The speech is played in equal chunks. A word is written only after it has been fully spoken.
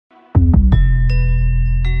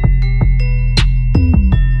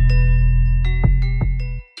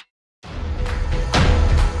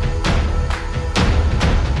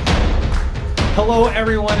Hello,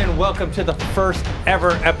 everyone, and welcome to the first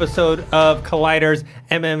ever episode of Collider's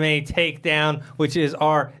MMA Takedown, which is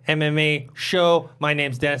our MMA show. My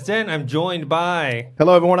name's Dennis Tzeng. I'm joined by...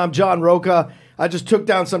 Hello, everyone. I'm John Roca. I just took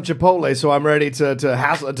down some Chipotle, so I'm ready to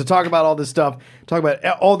talk about all this stuff, talk about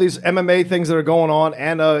all these MMA things that are going on,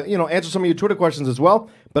 and answer some of your Twitter questions as well.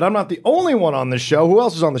 But I'm not the only one on this show. Who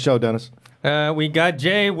else is on the show, Dennis? We got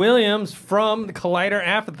Jay Williams from the Collider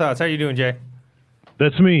Afterthoughts. How are you doing, Jay?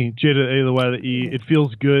 That's me, J to the A to the Y to the E. It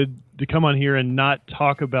feels good to come on here and not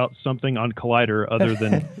talk about something on Collider other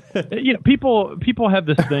than, people have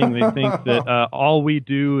this thing. They think that all we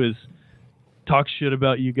do is talk shit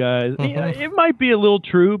about you guys. It might be a little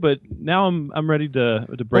true, but now I'm ready to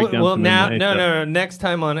break down. Well, no. Next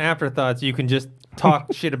time on Afterthoughts, you can just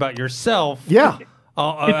talk shit about yourself. Yeah, it's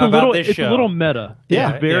a little meta.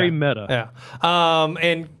 Yeah, it's very meta.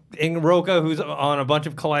 Yeah. And Roca, who's on a bunch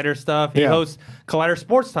of Collider stuff, he hosts Collider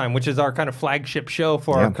Sports Time, which is our kind of flagship show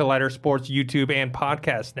for our Collider Sports YouTube and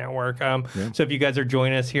podcast network. So if you guys are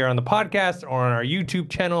joining us here on the podcast or on our YouTube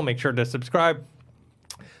channel, make sure to subscribe.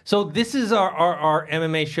 So this is our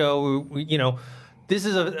MMA show. This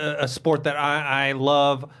is a sport that I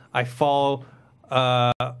love. I follow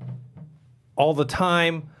all the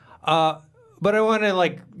time. But I want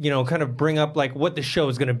to kind of bring up what the show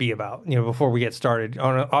is going to be about, before we get started.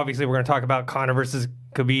 Obviously, we're going to talk about Conor versus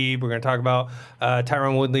Khabib. We're going to talk about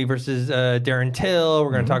Tyron Woodley versus Darren Till.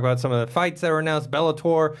 We're going to talk about some of the fights that were announced,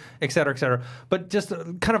 Bellator, et cetera, et cetera. But just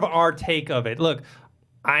kind of our take of it. Look,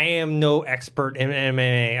 I am no expert in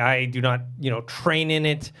MMA. I do not, train in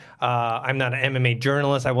it. I'm not an MMA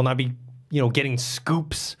journalist. I will not be, getting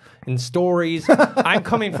scoops and stories. I'm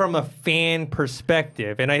coming from a fan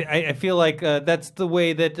perspective, and I feel like that's the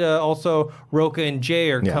way that also Roca and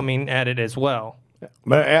Jay are coming at it as well.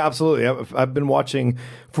 Absolutely. I've been watching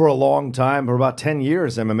for a long time, for about 10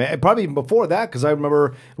 years, MMA. Probably even before that, because I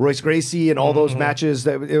remember Royce Gracie and all those matches.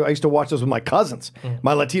 That I used to watch those with my cousins,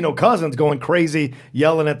 my Latino cousins, going crazy,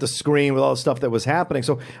 yelling at the screen with all the stuff that was happening.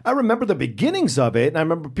 So I remember the beginnings of it, and I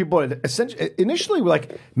remember people initially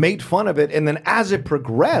made fun of it, and then as it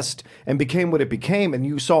progressed and became what it became, and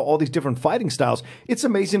you saw all these different fighting styles, it's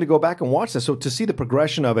amazing to go back and watch this. So to see the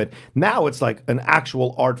progression of it, now it's like an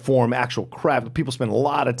actual art form, actual craft. People spend a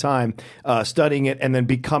lot of time studying it and then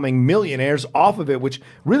becoming millionaires off of it, which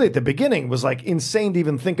really at the beginning was insane to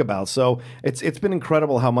even think about. So it's been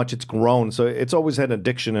incredible how much it's grown. So it's always had an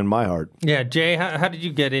addiction in my heart. Yeah, Jay, how did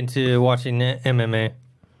you get into watching MMA?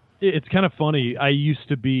 It's kind of funny. I used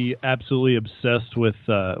to be absolutely obsessed with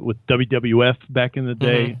WWF back in the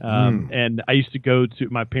day, and I used to go to.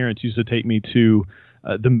 My parents used to take me to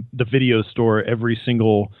the video store every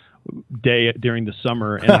single day during the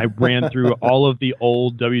summer, and I ran through all of the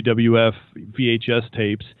old WWF VHS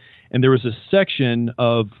tapes, and there was a section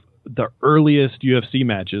of the earliest UFC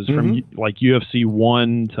matches from UFC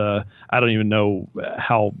 1 to I don't even know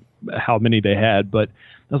how many they had, but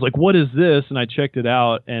I was like, what is this? And I checked it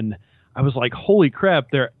out, and I was like, holy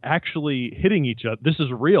crap, they're actually hitting each other. This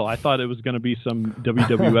is real. I thought it was going to be some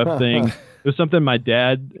WWF thing. It was something my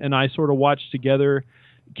dad and I sort of watched together,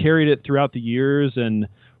 carried it throughout the years, and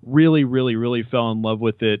really, really, really fell in love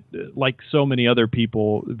with it, like so many other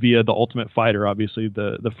people, via The Ultimate Fighter, obviously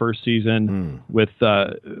the first season with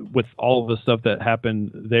all of the stuff that happened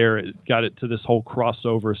there. It got it to this whole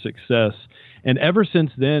crossover success. And ever since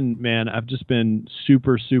then, man, I've just been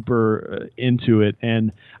super, super into it.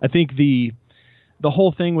 And I think the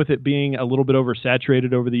whole thing with it being a little bit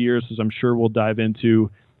oversaturated over the years, as I'm sure we'll dive into,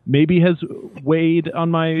 maybe has weighed on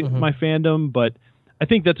my fandom, but I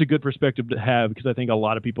think that's a good perspective to have, because I think a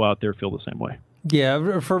lot of people out there feel the same way.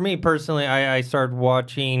 Yeah, for me personally, I started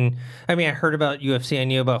watching. I mean, I heard about UFC. I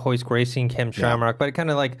knew about Royce Gracie and Ken Shamrock, but I kind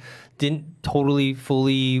of didn't totally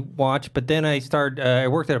fully watch. But then I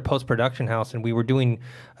worked at a post-production house, and we were doing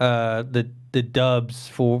the dubs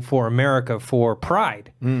for America for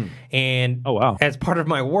Pride. And as part of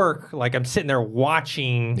my work, I'm sitting there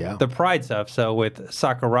watching the Pride stuff. So with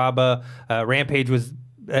Sakuraba, Rampage was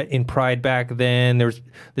in Pride back then. There was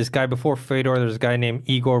this guy before Fedor. There was a guy named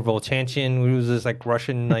Igor Volchanchin, who was this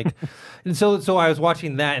Russian and so I was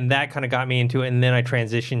watching that, and that kind of got me into it. And then I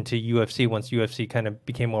transitioned to UFC once UFC kind of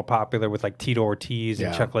became more popular with Tito Ortiz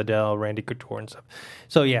and Chuck Liddell, Randy Couture and stuff.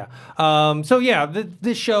 So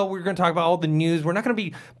this show we're going to talk about all the news. We're not going to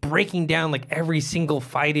be breaking down every single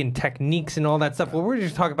fight and techniques and all that stuff. What we're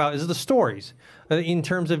just talking about is the stories. In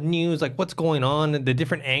terms of news, what's going on, the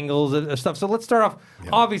different angles of stuff. So let's start off,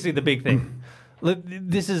 obviously, the big thing.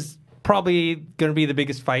 This is probably going to be the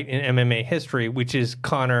biggest fight in MMA history, which is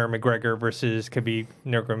Conor McGregor versus Khabib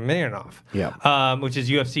Nurmagomedov, which is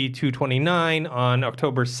UFC 229 on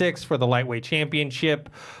October 6th for the lightweight championship.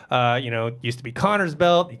 Used to be Conor's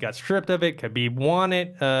belt. He got stripped of it. Khabib won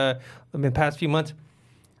it in the past few months.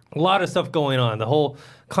 A lot of stuff going on. The whole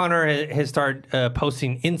Conor has started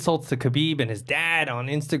posting insults to Khabib and his dad on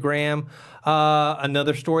Instagram.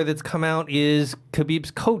 Another story that's come out is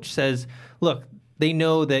Khabib's coach says, look, they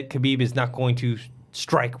know that Khabib is not going to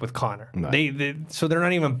strike with Conor. Right. So they're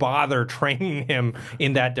not even bother training him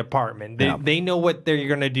in that department. They know what they're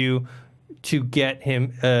going to do to get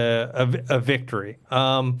him a victory.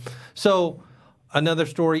 So another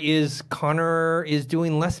story is Conor is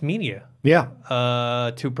doing less media.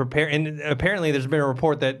 To prepare. And apparently there's been a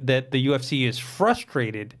report that the UFC is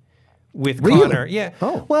frustrated with Conor. Yeah.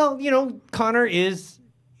 Oh. Well, Conor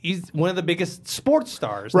he's one of the biggest sports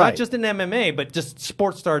stars, not just in MMA, but just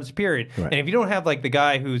sports stars, period. Right. And if you don't have like the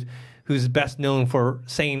guy who's best known for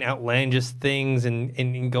saying outlandish things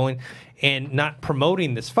and going and not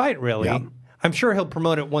promoting this fight really, I'm sure he'll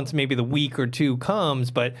promote it once maybe the week or two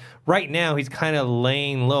comes, but right now he's kind of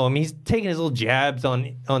laying low. I mean, he's taking his little jabs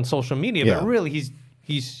on social media, but really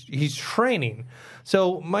he's training.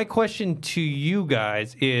 So my question to you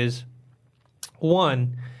guys is,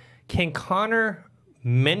 one, can Conor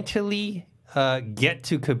mentally get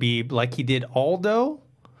to Khabib like he did Aldo?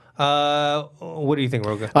 What do you think,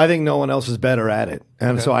 Roga? I think no one else is better at it.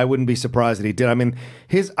 And so I wouldn't be surprised that he did. I mean,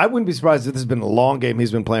 I wouldn't be surprised if this has been a long game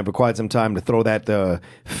he's been playing for quite some time to throw that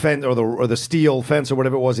fence or the steel fence or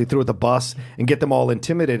whatever it was he threw at the bus and get them all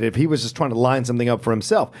intimidated if he was just trying to line something up for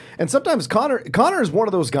himself. And sometimes Conor is one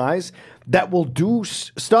of those guys that will do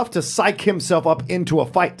stuff to psych himself up into a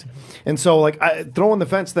fight. And so, like, throwing the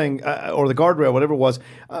fence thing or the guardrail, whatever it was,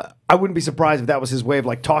 I wouldn't be surprised if that was his way of,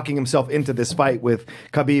 like, talking himself into this fight with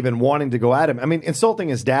Khabib and wanting to go at him. I mean, insulting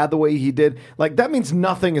his dad the way he did, like, that means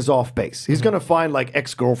nothing is off base. He's going to find, like,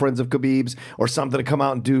 ex-girlfriends of Khabib's or something to come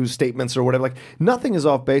out and do statements or whatever. Like, nothing is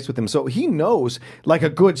off base with him. So he knows, like a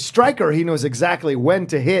good striker, he knows exactly when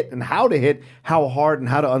to hit and how to hit, how hard and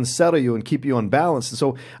how to unsettle you and keep you unbalanced. And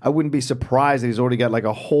so I wouldn't be surprised that he's already got, like,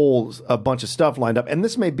 a bunch of stuff lined up. And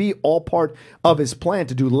this may be all part of his plan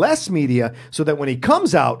to do less media so that when he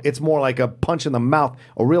comes out, it's more like a punch in the mouth,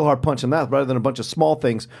 a real hard punch in the mouth, rather than a bunch of small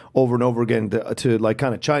things over and over again to like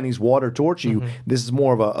kind of Chinese water torture you. This is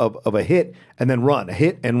more of a hit and then run, a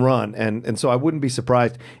hit and run. And so I wouldn't be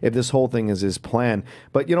surprised if this whole thing is his plan.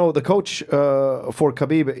 But, the coach for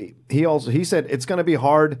Khabib, he said it's going to be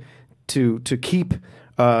hard to keep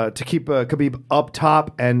Khabib up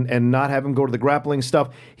top and not have him go to the grappling stuff.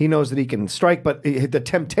 He knows that he can strike, but the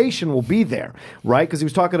temptation will be there, right? Because he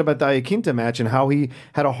was talking about the Ayaquinta match and how he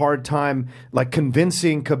had a hard time like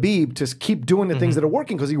convincing Khabib to keep doing the things that are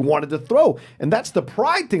working because he wanted to throw. And that's the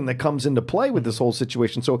pride thing that comes into play with this whole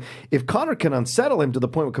situation. So if Conor can unsettle him to the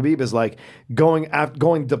point where Khabib is like going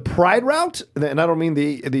the pride route, and I don't mean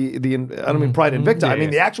I don't mean pride Invicta, I mean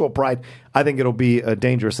the actual pride, I think it'll be a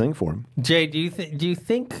dangerous thing for him. Jay, do you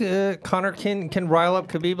think Conor can rile up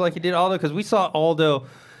Khabib like he did Aldo? Because we saw Aldo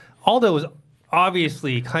was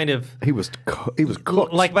obviously kind of he was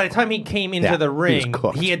cooked. Like by the time he came into the ring,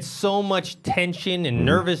 he had so much tension and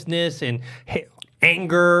nervousness and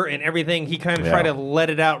anger and everything. He kind of tried to let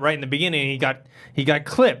it out right in the beginning. He got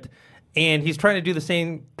clipped, and he's trying to do the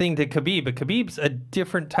same thing to Khabib. But Khabib's a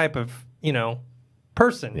different type of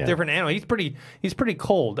person, different animal. He's pretty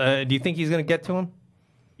cold. Do you think he's going to get to him?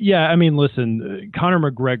 Yeah, I mean, listen,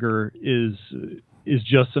 Conor McGregor is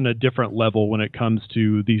just on a different level when it comes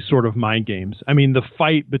to these sort of mind games. I mean, the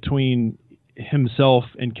fight between himself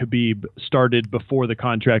and Khabib started before the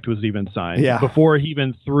contract was even signed. Yeah. Before he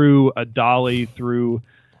even threw a dolly through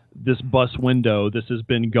this bus window, this has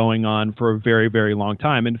been going on for a very, very long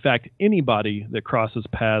time. In fact, anybody that crosses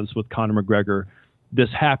paths with Conor McGregor, this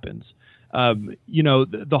happens.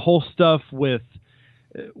 The whole stuff with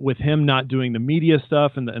him not doing the media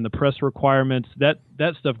stuff and the press requirements, that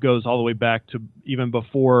stuff goes all the way back to even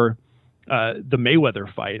before the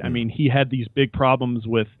Mayweather fight. I mean, he had these big problems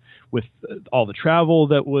with all the travel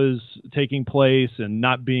that was taking place and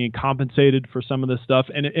not being compensated for some of this stuff.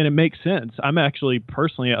 And it makes sense. I'm actually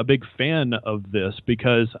personally a big fan of this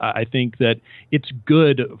because I think that it's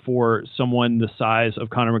good for someone the size of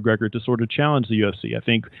Conor McGregor to sort of challenge the UFC. I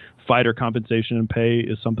think fighter compensation and pay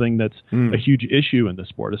is something that's a huge issue in the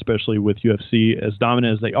sport, especially with UFC as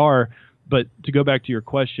dominant as they are. But to go back to your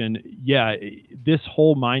question, this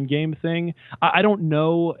whole mind game thing, I don't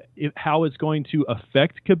know how it's going to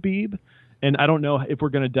affect Khabib. And I don't know if we're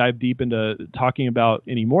going to dive deep into talking about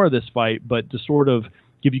any more of this fight, but to sort of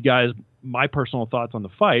give you guys my personal thoughts on the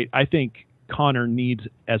fight, I think Conor needs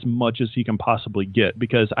as much as he can possibly get,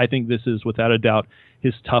 because I think this is without a doubt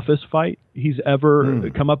his toughest fight he's ever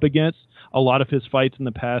come up against. A lot of his fights in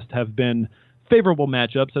the past have been favorable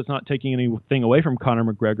matchups. That's not taking anything away from Conor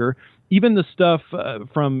McGregor. Even the stuff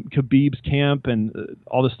from Khabib's camp and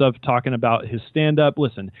all the stuff talking about his stand-up.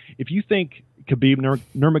 Listen, if you think Khabib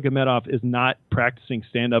Nurmagomedov is not practicing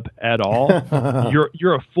stand-up at all,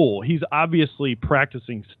 you're a fool. He's obviously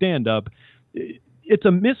practicing stand-up. It's a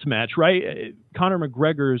mismatch, right? Conor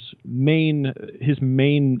McGregor's main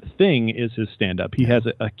thing is his stand-up. He has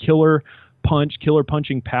a killer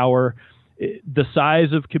punching power. The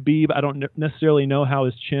size of Khabib, I don't necessarily know how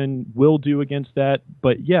his chin will do against that.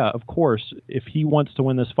 But yeah, of course, if he wants to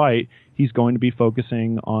win this fight, he's going to be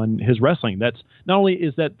focusing on his wrestling. That's not only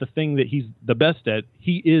is that the thing that he's the best at,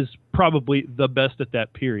 he is probably the best at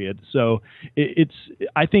that period. So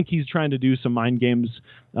I think he's trying to do some mind games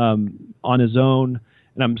on his own.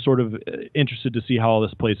 And I'm sort of interested to see how all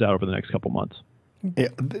this plays out over the next couple months. Yeah,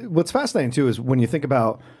 what's fascinating too is when you think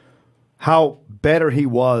about how better he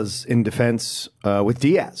was in defense with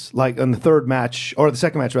Diaz, like in the third match or the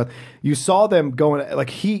second match, rather, you saw them going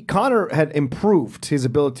like Conor had improved his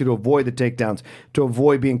ability to avoid the takedowns, to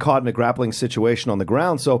avoid being caught in a grappling situation on the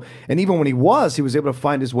ground. So, and even when he was able to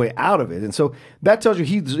find his way out of it. And so that tells you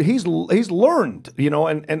he's learned, you know,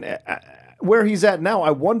 and where he's at now.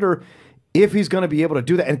 I wonder if he's going to be able to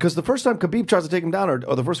do that. And because the first time Khabib tries to take him down,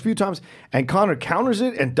 or the first few times, and Conor counters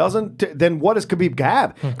it and doesn't, then what does Khabib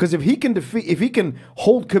have? Because if he can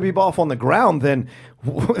hold Khabib off on the ground, then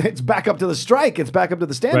it's back up to the strike. It's back up to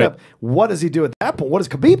the stand-up. Right. What does he do at that point? What does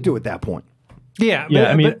Khabib do at that point? Yeah,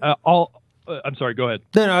 I'm sorry, go ahead.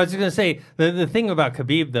 No, I was just going to say, the thing about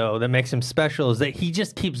Khabib, though, that makes him special is that he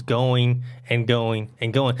just keeps going and going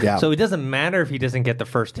and going. Yeah. So it doesn't matter if he doesn't get the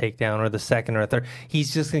first takedown or the second or third.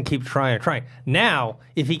 He's just going to keep trying. Now,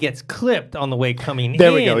 if he gets clipped on the way coming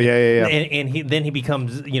there we go. Yeah. And then he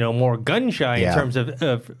becomes, more gun-shy in terms of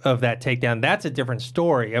that takedown, that's a different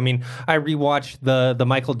story. I mean, I rewatched the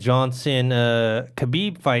Michael Johnson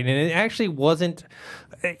Khabib fight, and it actually wasn't...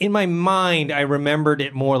 In my mind, I remembered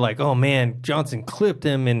it more like, oh man, Johnson clipped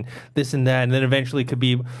him and this and that, and then eventually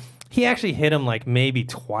Khabib, he actually hit him like maybe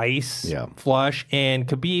twice flush, and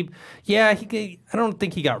Khabib, I don't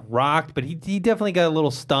think he got rocked, but he definitely got a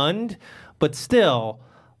little stunned, but still,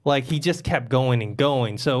 like he just kept going and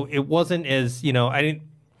going, so it wasn't as,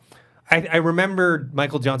 I remembered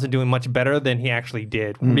Michael Johnson doing much better than he actually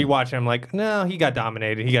did. Rewatching, I'm like, no, he got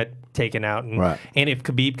dominated. He got taken out. And if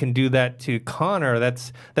Khabib can do that to Conor,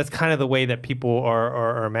 that's kind of the way that people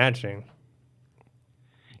are imagining.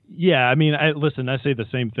 Yeah, I mean, I say the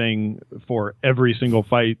same thing for every single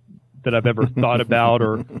fight that I've ever thought about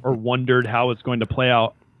or wondered how it's going to play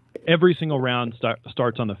out. Every single round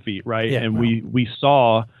starts on the feet, right? Yeah, and we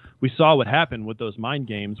saw what happened with those mind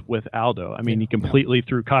games with Aldo. I mean, he completely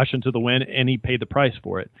threw caution to the wind, and he paid the price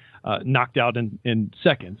for it, knocked out in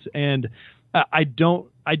seconds. And I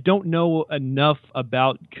don't know enough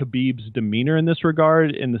about Khabib's demeanor in this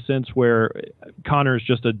regard, in the sense where Conor is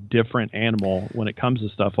just a different animal when it comes to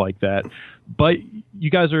stuff like that. But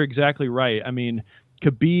you guys are exactly right. I mean,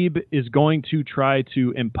 Khabib is going to try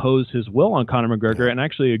to impose his will on Conor McGregor, and I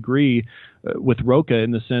actually agree with Roca in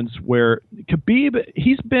the sense where Khabib,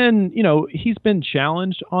 he's been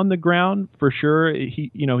challenged on the ground for sure.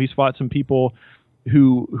 He's fought some people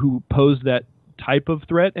who pose that type of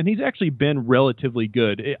threat, and he's actually been relatively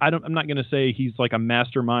good. I'm not going to say he's like a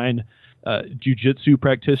mastermind jiu-jitsu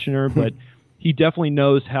practitioner, but he definitely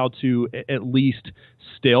knows how to at least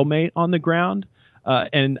stalemate on the ground.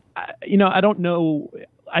 And I don't know.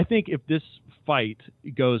 I think if this fight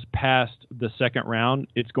goes past the second round,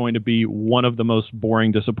 it's going to be one of the most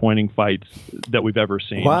boring, disappointing fights that we've ever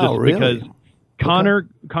seen. Wow, just really? Because Conor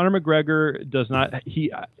McGregor does not.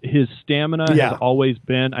 His stamina has always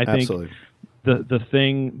been, I think, the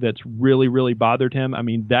thing that's really, really bothered him. I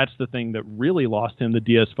mean, that's the thing that really lost him the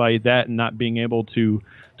Diaz fight. That and not being able to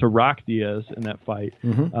rock Diaz in that fight.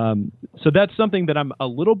 So that's something that I'm a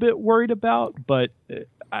little bit worried about. But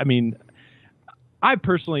I mean, I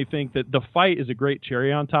personally think that the fight is a great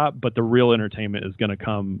cherry on top, but the real entertainment is going to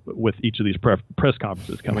come with each of these press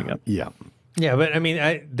conferences coming up. Yeah. Yeah, but I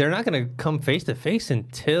mean, they're not going to come face to face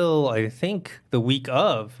until I think the week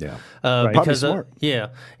of. Yeah, because smart.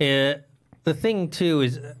 The thing too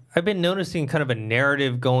is I've been noticing kind of a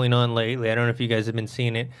narrative going on lately. I don't know if you guys have been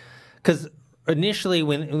seeing it, because initially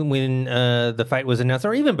when the fight was announced,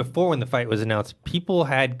 or even before when the fight was announced, people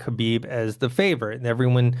had Khabib as the favorite, and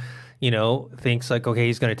everyone, thinks like, okay,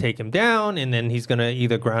 he's going to take him down, and then he's going to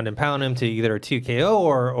either ground and pound him to either a 2KO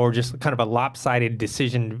or just kind of a lopsided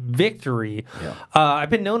decision victory. Yeah. I've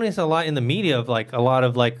been noticing a lot in the media of like a lot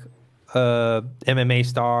of like MMA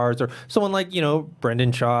stars or someone like,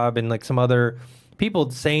 Brendan Schaub and like some other people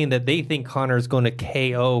saying that they think Conor is going to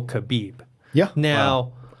KO Khabib. Yeah.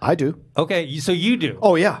 Now, I do. Okay, so you do.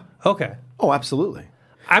 Oh, yeah. Okay. Oh, absolutely.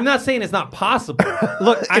 I'm not saying it's not possible.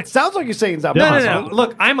 Look, it sounds like you're saying it's not possible. No.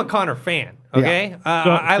 Look, I'm a Conor fan. Okay,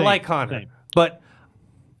 I like Conor, but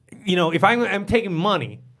if I'm taking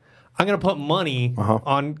money, I'm going to put money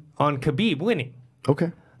on Khabib winning.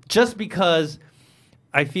 Okay. Just because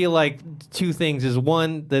I feel like two things is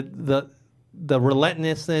one, the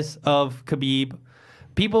relentlessness of Khabib.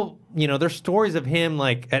 People, there's stories of him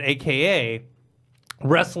like at AKA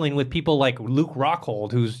wrestling with people like Luke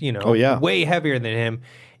Rockhold, who's way heavier than him,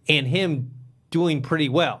 and him doing pretty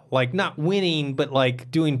well, like not winning, but like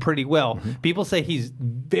doing pretty well. Mm-hmm. People say he's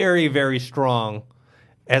very, very strong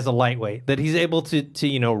as a lightweight, that he's able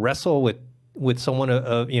to wrestle with someone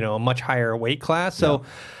of a much higher weight class. So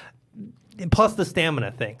plus the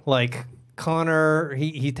stamina thing, like Conor,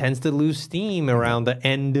 he tends to lose steam around the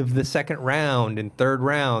end of the second round and third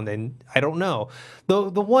round, and I don't know. The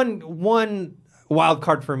one wild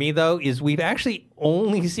card for me, though, is we've actually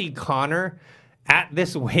only seen Conor at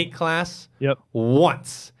this weight class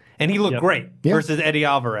once. And he looked great versus Eddie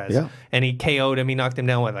Alvarez. Yeah. And he KO'd him. He knocked him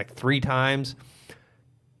down, like 3 times.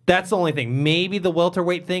 That's the only thing. Maybe the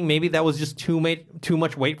welterweight thing, maybe that was just too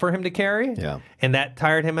much weight for him to carry. Yeah. And that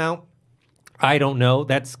tired him out. I don't know.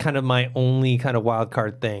 That's kind of my only kind of wild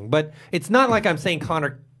card thing. But it's not like I'm saying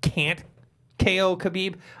Conor can't KO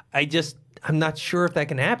Khabib. I'm not sure if that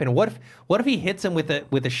can happen. What if he hits him with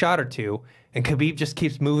a shot or two, and Khabib just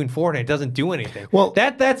keeps moving forward and it doesn't do anything? Well,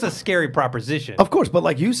 that's a scary proposition. Of course, but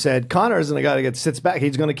like you said, Conor isn't a guy that sits back.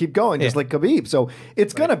 He's going to keep going, just like Khabib. So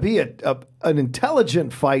it's going to be an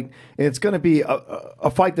intelligent fight, and it's going to be a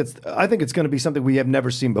fight I think it's going to be something we have never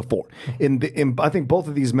seen before. I think both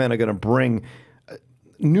of these men are going to bring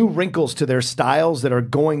new wrinkles to their styles that are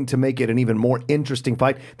going to make it an even more interesting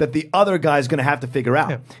fight that the other guy's going to have to figure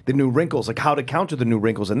out. Yeah. The new wrinkles, like how to counter the new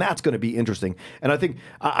wrinkles, and that's going to be interesting. And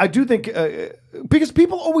I do think because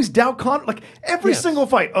people always doubt Conor, like every single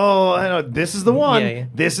fight. Oh, I know, this is the one. Yeah.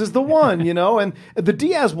 This is the one. And the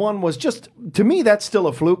Diaz one was just, to me, that's still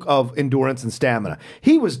a fluke of endurance and stamina.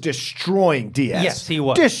 He was destroying Diaz. Yes, he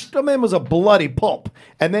was. The man was a bloody pulp,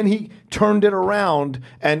 and then he turned it around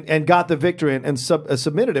and got the victory and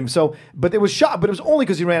submitted him. So, but it was shot, but it was only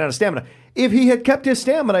because he ran out of stamina. If he had kept his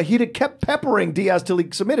stamina, he'd have kept peppering Diaz till he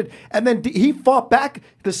submitted, and then he fought back.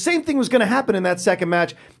 The same thing was going to happen in that second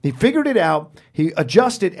match. He figured it out. He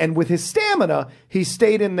adjusted, and with his stamina, he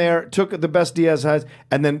stayed in there, took the best Diaz has,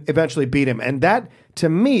 and then eventually beat him. And that, to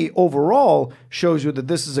me, overall, shows you that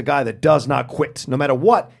this is a guy that does not quit. No matter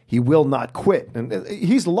what, he will not quit. And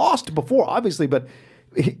he's lost before, obviously, but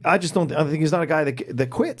I think he's not a guy that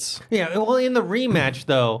quits. Yeah, well, in the rematch,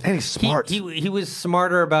 though, and he's smart. He was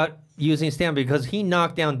smarter about using stamina because he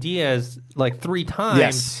knocked down Diaz like 3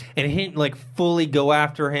 times and he didn't like fully go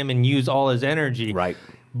after him and use all his energy. Right.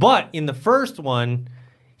 But in the first one,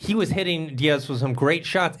 he was hitting Diaz with some great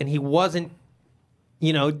shots, and he wasn't,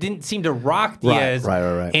 didn't seem to rock Diaz.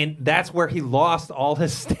 Right. And that's where he lost all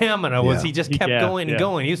his stamina, was he just kept going and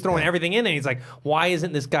going. He was throwing everything in, and he's like, why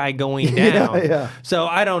isn't this guy going down? So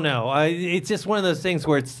I don't know. It's just one of those things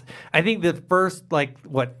where I think the first,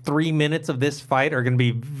 3 minutes of this fight are going to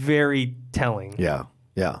be very telling. Yeah.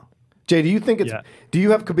 Jay, do you think do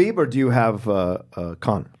you have Khabib or do you have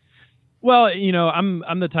Conor? Well,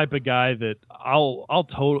 I'm the type of guy that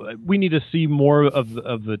we need to see more of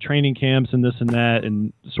the training camps and this and that,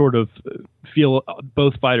 and sort of feel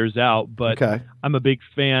both fighters out. But I'm a big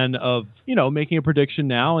fan of making a prediction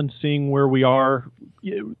now and seeing where we are.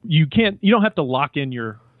 You don't have to lock in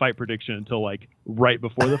your fight prediction until right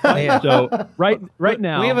before the fight. So right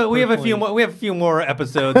now we have a few more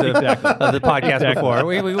episodes of the podcast before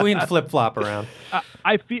we can flip flop around.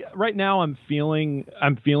 I feel right now I'm feeling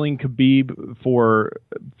Khabib for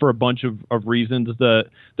a bunch of reasons. The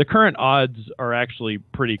current odds are actually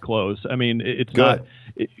pretty close. I mean, it's good.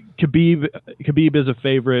 Khabib is a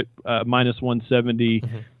favorite, minus 170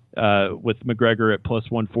 with McGregor at plus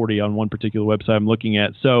 140 on one particular website I'm looking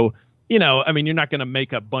at. So I mean, you're not going to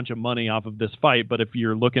make a bunch of money off of this fight, but if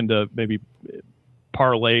you're looking to maybe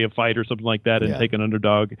parlay a fight or something like that and take an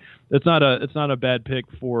underdog, it's not a bad pick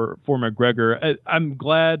for McGregor. I'm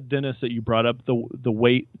glad, Dennis, that you brought up the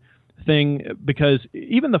weight thing, because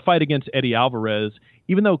even the fight against Eddie Alvarez,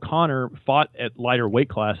 even though Conor fought at lighter weight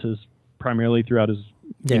classes primarily throughout his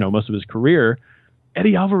most of his career,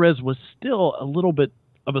 Eddie Alvarez was still a little bit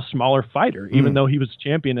of a smaller fighter, even though he was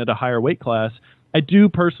champion at a higher weight class. I do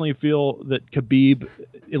personally feel that Khabib,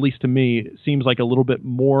 at least to me, seems like a little bit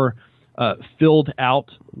more filled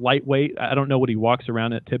out lightweight. I don't know what he walks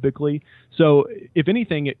around at typically. So if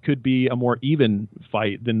anything, it could be a more even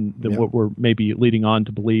fight than what we're maybe leading on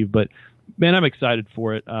to believe. But man, I'm excited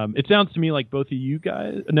for it. It sounds to me like both of you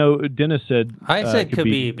guys. No, Dennis said. I said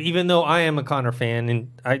Khabib, even though I am a Conor fan,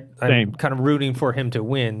 and I'm kind of rooting for him to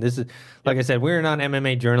win. This is, like I said, we're not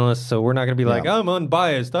MMA journalists, so we're not going to be like, I'm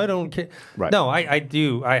unbiased. I don't care. Right. No, I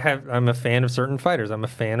do. I'm a fan of certain fighters. I'm a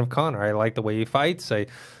fan of Conor. I like the way he fights. I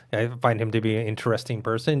find him to be an interesting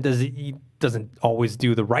person. He doesn't always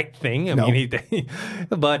do the right thing. I mean,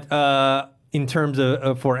 but. In terms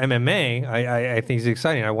of for MMA, I think he's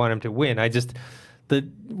exciting. I want him to win.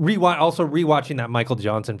 Rewatching that Michael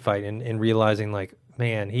Johnson fight and realizing, like,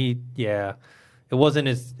 man, it wasn't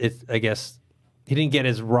as I guess he didn't get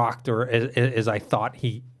as rocked or as I thought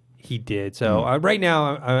he did. So right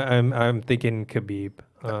now I'm thinking Khabib.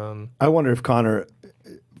 I wonder if Conor,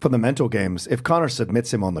 for the mental games, if Conor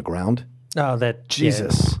submits him on the ground. Oh, that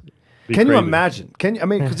Jesus. Can you imagine?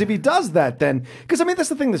 Because if he does that, then that's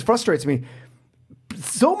the thing that frustrates me.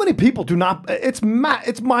 So many people do not. It's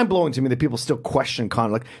mind blowing to me that people still question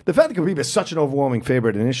Conor. Like the fact that Khabib is such an overwhelming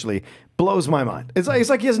favorite initially blows my mind. It's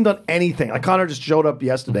like he hasn't done anything. Like Conor just showed up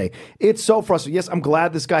yesterday. It's so frustrating. Yes, I'm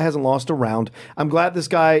glad this guy hasn't lost a round. I'm glad this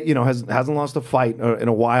guy hasn't lost a fight in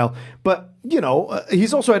a while. But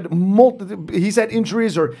he's also had he's had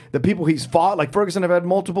injuries, or the people he's fought, like Ferguson, have had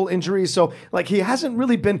multiple injuries. So like he hasn't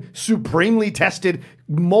really been supremely tested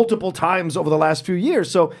multiple times over the last few years.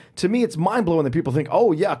 So to me, it's mind blowing that people think,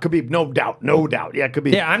 oh yeah, Khabib, no doubt, yeah,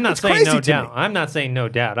 Khabib. Yeah, I'm not saying no doubt. I'm not saying no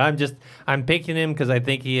doubt. I'm picking him because I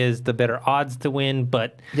think he is the better odds to win.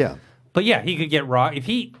 But yeah, he could get raw if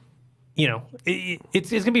he.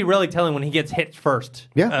 It's going to be really telling when he gets hit first,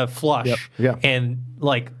 flush, and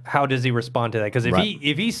like how does he respond to that? Because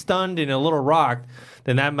if he's stunned and a little rocked,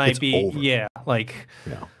 then that might be over.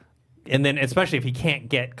 And then especially if he can't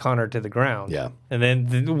get Conor to the ground, and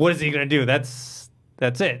then what is he going to do? That's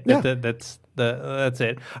it. That's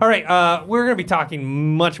it. All right, we're going to be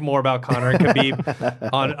talking much more about Conor and Khabib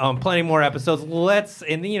on plenty more episodes. That's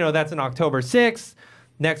in October 6th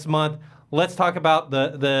next month. Let's talk about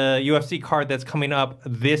the UFC card that's coming up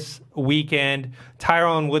this weekend.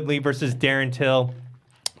 Tyron Woodley versus Darren Till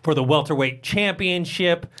for the welterweight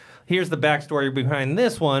championship. Here's the backstory behind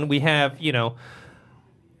this one. We have,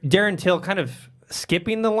 Darren Till kind of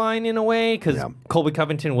skipping the line in a way because Colby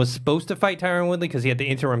Covington was supposed to fight Tyron Woodley because he had the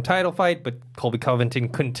interim title fight, but Colby Covington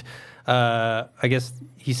couldn't. I guess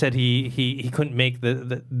he said he couldn't make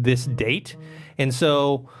this date, and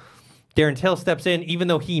so Darren Till steps in, even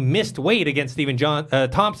though he missed weight against Stephen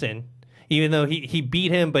Thompson. Even though he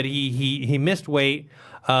beat him, but he missed weight.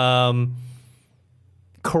 Kamaru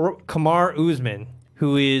Usman,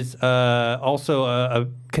 who is also a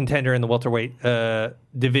contender in the welterweight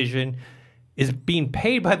division, is being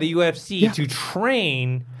paid by the UFC to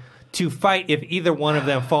train to fight if either one of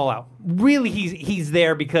them fall out. Really, he's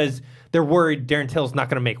there because they're worried Darren Till's not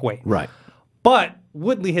going to make weight. Right. But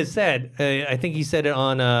Woodley has said, I think he said it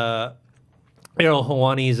on Errol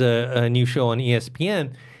Hawani's a new show on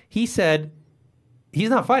ESPN. He said he's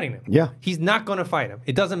not fighting him. Yeah. He's not going to fight him.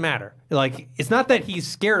 It doesn't matter. Like, it's not that he's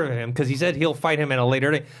scared of him because he said he'll fight him at a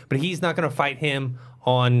later date, but he's not going to fight him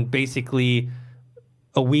on basically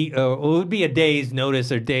a week. It would be a day's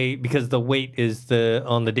notice or day because the weight is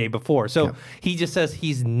on the day before. So he just says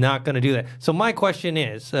he's not going to do that. So my question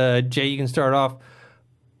is, Jay, you can start off.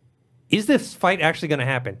 Is this fight actually going to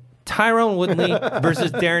happen? Tyron Woodley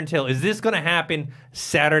versus Darren Till. Is this going to happen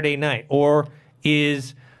Saturday night? Or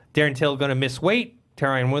is Darren Till going to miss weight?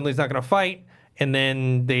 Tyron Woodley's not going to fight. And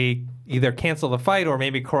then they either cancel the fight or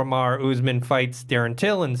maybe Kamaru Usman fights Darren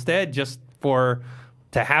Till instead just to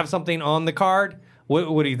have something on the card.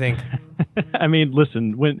 What do you think? I mean,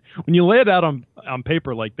 listen, when you lay it out on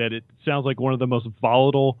paper like that, it sounds like one of the most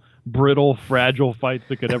volatile, brittle, fragile fights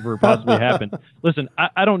that could ever possibly happen. Listen,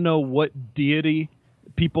 I don't know what deity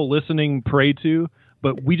people listening pray to,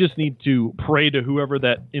 but we just need to pray to whoever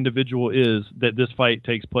that individual is that this fight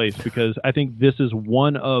takes place, because I think this is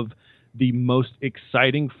one of the most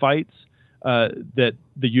exciting fights that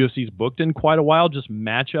the UFC's booked in quite a while, just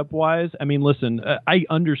matchup-wise. I mean, listen, I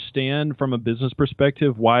understand from a business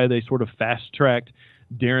perspective why they sort of fast-tracked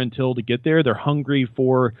Darren Till to get there. They're hungry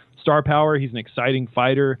for star power. He's an exciting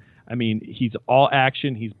fighter. I mean, he's all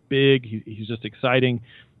action. He's big. He's just exciting.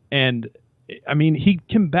 And, I mean, he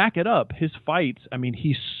can back it up. His fights, I mean,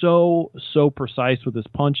 he's so precise with his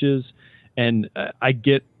punches. And I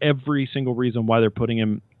get every single reason why they're putting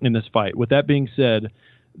him in this fight. With that being said,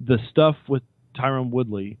 the stuff with Tyron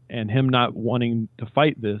Woodley and him not wanting to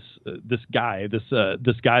fight this guy that's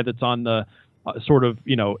on the sort of,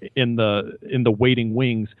 in the waiting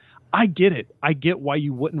wings. I get it. I get why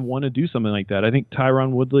you wouldn't want to do something like that. I think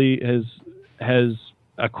Tyron Woodley has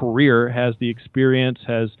a career, has the experience,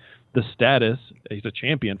 has the status. He's a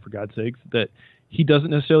champion, for God's sakes, that he doesn't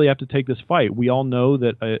necessarily have to take this fight. We all know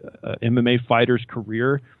that a MMA fighter's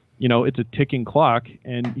career, it's a ticking clock,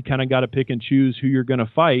 and you kind of got to pick and choose who you're going to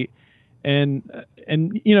fight. And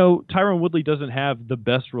Tyron Woodley doesn't have the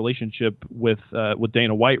best relationship with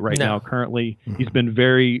Dana White right now. Currently, he's been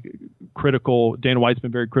very critical. Dana White's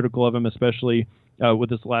been very critical of him, especially with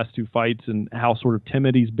his last 2 fights and how sort of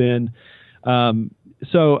timid he's been.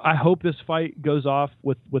 So I hope this fight goes off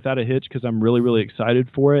without a hitch, because I'm really, really excited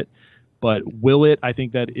for it. But will it? I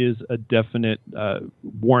think that is a definite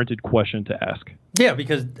warranted question to ask. Yeah,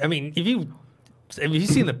 because have you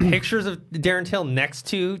seen the pictures of Darren Till next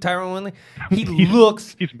to Tyron Woodley? He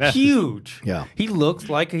looks huge. Yeah. He looks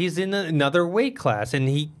like he's in another weight class, and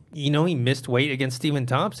he missed weight against Stephen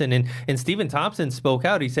Thompson, and Stephen Thompson spoke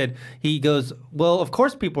out. He goes, well, of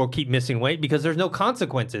course people will keep missing weight because there's no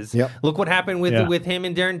consequences. Yep. Look what happened with him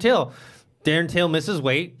and Darren Till. Darren Till misses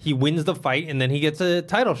weight, he wins the fight, and then he gets a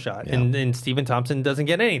title shot, and Stephen Thompson doesn't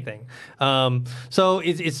get anything. So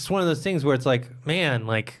it's one of those things where it's like, man,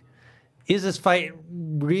 like, is this fight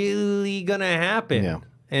really gonna happen? Yeah.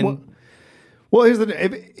 And well, here's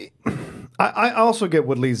the. I also get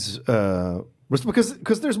Woodley's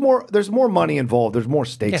because there's more money involved. There's more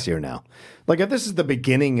stakes here now. Like, if this is the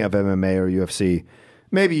beginning of MMA or UFC,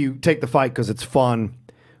 maybe you take the fight because it's fun.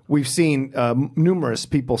 We've seen numerous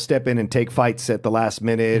people step in and take fights at the last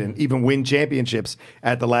minute and even win championships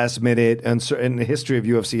at the last minute in the history of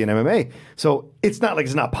UFC and MMA. So it's not like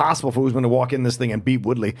it's not possible for Usman to walk in this thing and beat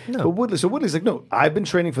Woodley. No. But Woodley's like, no, I've been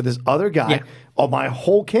training for this other guy. Yeah. Oh, my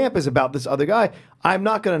whole camp is about this other guy. I'm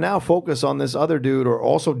not going to now focus on this other dude or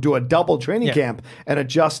also do a double training camp and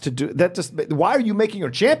adjust to do that. Why are you making your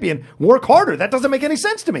champion work harder? That doesn't make any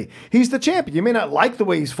sense to me. He's the champion. You may not like the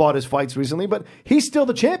way he's fought his fights recently, but he's still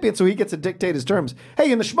the champion, so he gets to dictate his terms.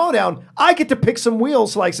 Hey, in the Schmodown, I get to pick some wheel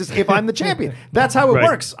slices if I'm the champion. That's how it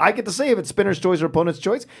works. I get to say if it's spinner's choice or opponent's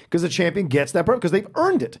choice because the champion gets that because they've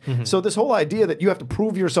earned it. So this whole idea that you have to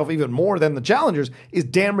prove yourself even more than the challengers is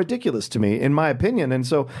damn ridiculous to me, in my opinion. And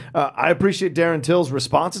so I appreciate Darren Till's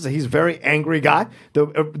responses. He's a very angry guy.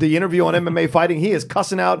 The interview on MMA Fighting, he is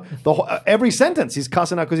cussing out every sentence. He's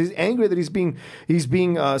cussing out because he's angry that he's being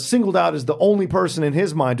singled out as the only person in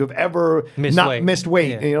his mind to have ever missed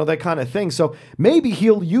weight, that kind of thing. So maybe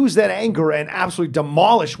he'll use that anger and absolutely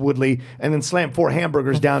demolish Woodley and then slam 4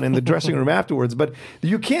 hamburgers down in the dressing room afterwards. But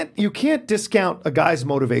you can't discount a guy's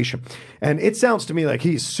motivation. And it sounds to me like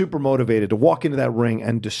he's super motivated to walk into that ring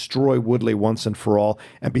and destroy Woodley once and for all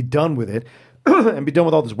and be done with it and be done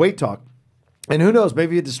with all this weight talk. And who knows?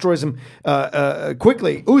 Maybe it destroys him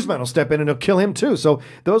quickly. Usman will step in and he'll kill him too. So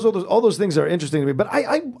all those things are interesting to me. But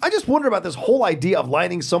I just wonder about this whole idea of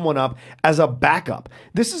lining someone up as a backup.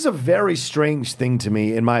 This is a very strange thing to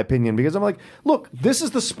me, in my opinion, because I'm like, look, this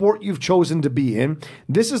is the sport you've chosen to be in.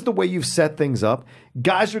 This is the way you've set things up.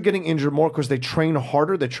 Guys are getting injured more because they train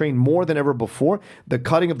harder. They train more than ever before. The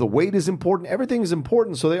cutting of the weight is important. Everything is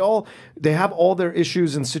important. So they have all their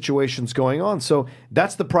issues and situations going on. So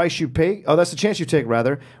that's the price you pay. Oh, that's the chance you take,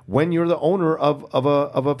 rather, when you're the owner of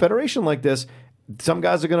a federation like this. Some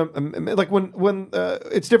guys are going to, like when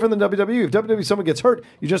it's different than WWE. If WWE, someone gets hurt,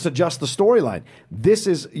 you just adjust the storyline. This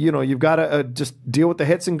is, you've got to just deal with the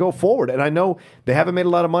hits and go forward. And I know they haven't made a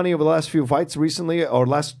lot of money over the last few fights recently or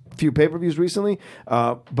last few pay-per-views recently,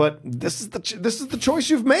 but this is the choice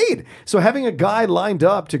you've made. So having a guy lined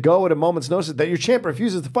up to go at a moment's notice that your champ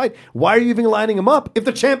refuses to fight, why are you even lining him up if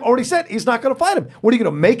the champ already said he's not going to fight him? What, are you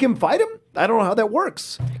going to make him fight him? I don't know how that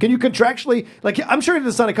works. Can you contractually, I'm sure he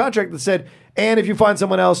didn't sign a contract that said, and if you find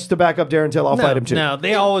someone else to back up Darren Till, I'll fight him too. No,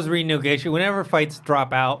 they always renegotiate. Whenever fights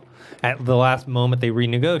drop out at the last moment, they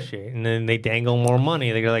renegotiate, and then they dangle more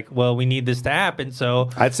money. They're like, well, we need this to happen, so...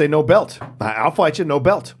 I'd say no belt. I'll fight you, no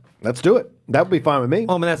belt. Let's do it. That would be fine with me.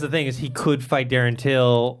 Well, I mean, that's the thing, is he could fight Darren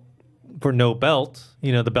Till for no belt.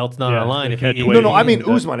 The belt's not on the line. I mean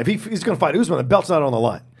Usman. If he's going to fight Usman, the belt's not on the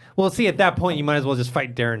line. Well, see, at that point, you might as well just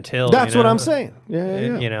fight Darren Till. That's what I'm saying.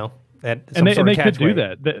 Yeah. And they could do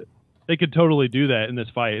that. They could totally do that in this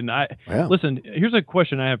fight. And listen, here's a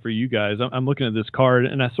question I have for you guys. I'm looking at this card,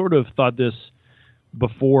 and I sort of thought this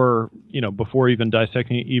before even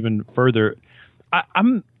dissecting it even further.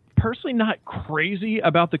 I'm personally not crazy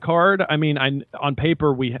about the card. I mean, on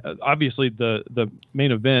paper, we obviously the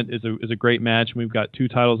main event is a great match. We've got 2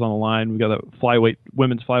 titles on the line. We've got a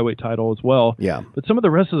women's flyweight title as well. Yeah. But some of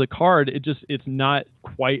the rest of the card, it's not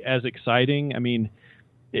quite as exciting. I mean,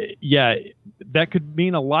 that could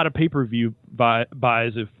mean a lot of pay-per-view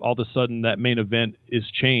buys if all of a sudden that main event is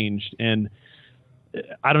changed. And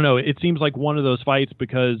I don't know. It seems like one of those fights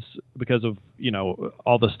because of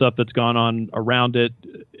all the stuff that's gone on around it.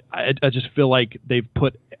 I just feel like they've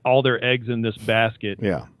put all their eggs in this basket.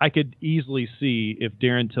 Yeah. I could easily see if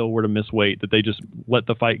Darren Till were to miss weight that they just let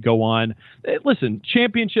the fight go on. Listen,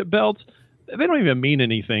 championship belts, they don't even mean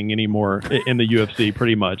anything anymore in the UFC.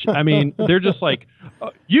 Pretty much. I mean, they're just like,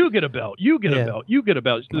 you get a belt, you get a belt, you get a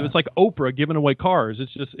belt. It's like Oprah giving away cars.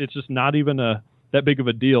 It's just not even that big of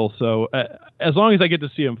a deal. So as long as I get to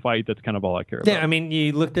see him fight, that's kind of all I care about. Yeah, I mean,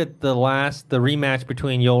 you looked at the rematch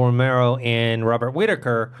between Yoel Romero and Robert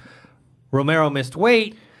Whittaker. Romero missed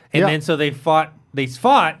weight, and then so they fought,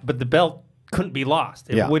 but the belt couldn't be lost.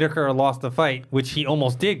 If Whittaker lost the fight, which he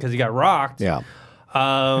almost did because he got rocked,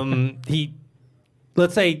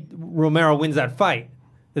 let's say Romero wins that fight,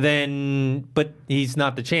 but he's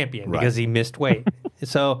not the champion because he missed weight.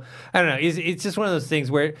 So I don't know. It's just one of those things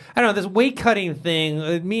where I don't know this weight cutting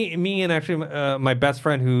thing. Me and actually my best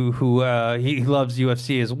friend who he loves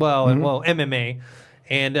UFC as well and MMA,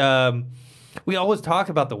 and we always talk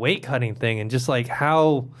about the weight cutting thing and just like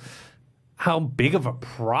how big of a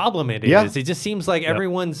problem it is. Yeah. It just seems like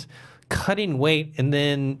everyone's cutting weight and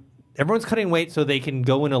then. Everyone's cutting weight so they can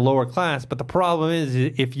go in a lower class, but the problem is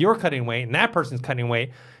if you're cutting weight and that person's cutting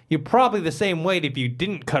weight, you're probably the same weight if you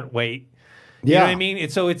didn't cut weight. You know what I mean?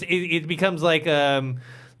 It becomes like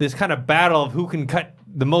this kind of battle of who can cut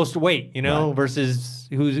the most weight, versus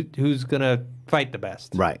who's going to fight the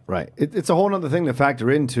best. Right. It's a whole other thing to factor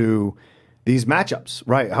into these matchups,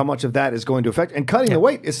 right? How much of that is going to affect. And cutting the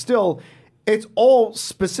weight is still, it's all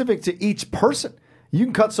specific to each person. You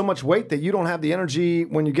can cut so much weight that you don't have the energy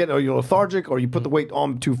when you get, or you're lethargic, or you put the weight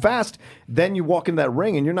on too fast. Then you walk into that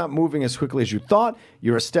ring and you're not moving as quickly as you thought.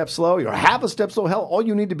 You're a step slow. You're half a step slow. Hell, all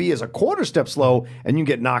you need to be is a quarter step slow, and you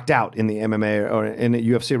get knocked out in the MMA or in the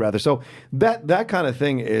UFC rather. So that kind of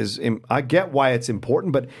thing is, I get why it's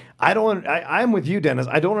important, but I'm with you, Dennis.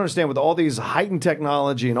 I don't understand with all these heightened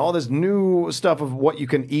technology and all this new stuff of what you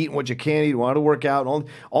can eat and what you can't eat, how to work out, and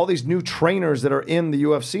all these new trainers that are in the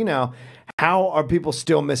UFC now. How are people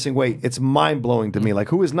still missing weight? It's mind-blowing to me. Like,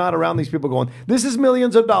 who is not around these people going, this is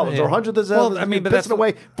millions of dollars or hundreds of dollars, but that's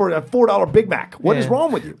away for a $4 Big Mac. What is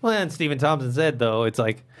wrong with you? Well, and Stephen Thompson said, though, it's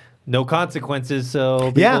like no consequences,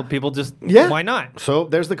 so people just, why not? So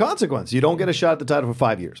there's the consequence. You don't get a shot at the title for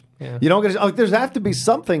 5 years. Yeah. You don't get there's have to be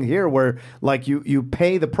something here where, like, you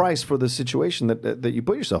pay the price for the situation that you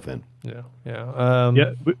put yourself in.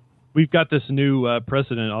 Yeah. We've got this new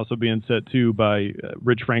precedent also being set too by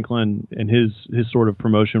Rich Franklin and his sort of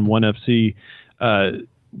promotion, ONE FC,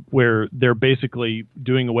 where they're basically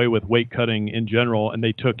doing away with weight cutting in general, and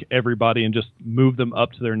they took everybody and just moved them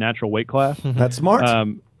up to their natural weight class. That's smart.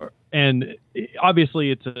 And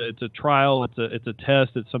obviously, it's a trial, it's a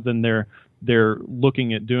test, it's something they're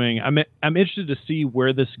looking at doing. I'm interested to see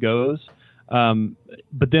where this goes.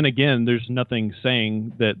 But then again, there's nothing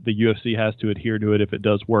saying that the UFC has to adhere to it if it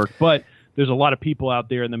does work. But there's a lot of people out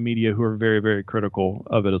there in the media who are very, very critical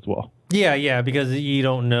of it as well. Yeah, because you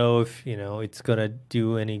don't know if it's gonna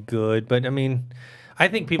do any good. But I mean, I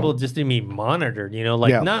think people just need to be monitored.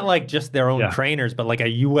 Not like just their own trainers, but like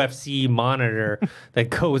a UFC monitor that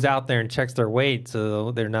goes out there and checks their weight,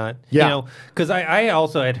 so they're not. Because I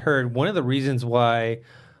also had heard one of the reasons why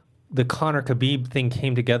the Conor Khabib thing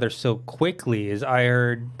came together so quickly is I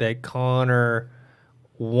heard that Conor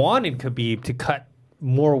wanted Khabib to cut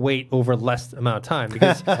more weight over less amount of time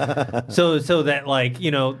because so that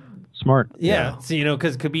smart. Yeah. So,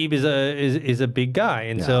 because Khabib is a big guy,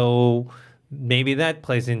 and so maybe that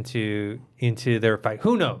plays into their fight.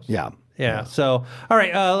 Who knows? Yeah. So, all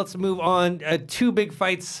right, let's move on. 2 big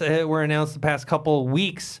fights were announced the past couple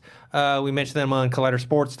weeks. We mentioned them on Collider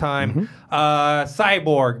Sports Time.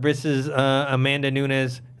 Cyborg versus Amanda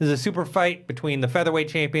Nunes. This is a super fight between the featherweight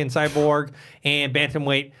champion Cyborg and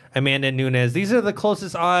bantamweight Amanda Nunes. These are the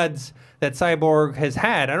closest odds that Cyborg has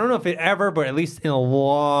had. I don't know if it ever, but at least in a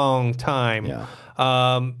long time.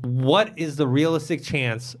 What is the realistic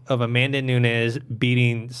chance of Amanda Nunes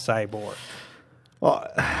beating Cyborg?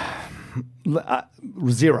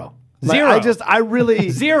 Zero. Zero. I really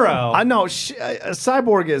zero. I know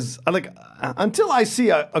Cyborg is like until I see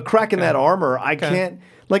a crack in that armor, I can't.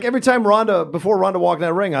 Like every time before Ronda walked in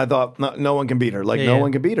that ring, I thought no one can beat her. No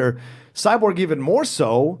one can beat her. Cyborg even more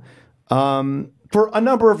so. For a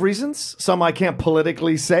number of reasons. Some I can't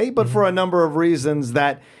politically say, but for a number of reasons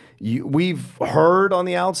that we've heard on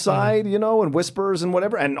the outside, and whispers and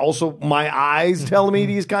whatever. And also my eyes tell me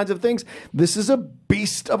these kinds of things. This is a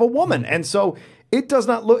beast of a woman. And so it does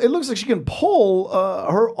not look, it looks like she can pull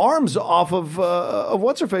her arms off of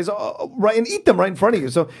what's-her-face, right, and eat them right in front of you.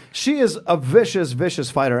 So she is a vicious,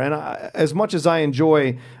 vicious fighter. And as much as I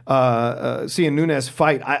enjoy seeing Nunes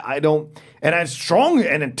fight, I don't, and as strong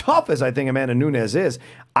and tough as I think Amanda Nunes is,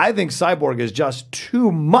 I think Cyborg is just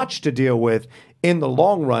too much to deal with in the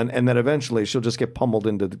long run, and then eventually she'll just get pummeled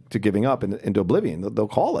into giving up, into oblivion. They'll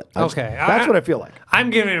call it. That's what I feel like. I'm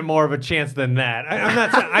giving it more of a chance than that. I'm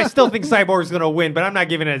not. I still think Cyborg's going to win, but I'm not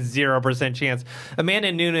giving it a 0% chance.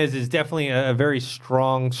 Amanda Nunes is definitely a very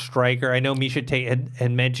strong striker. I know Miesha Tate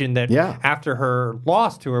had mentioned that after her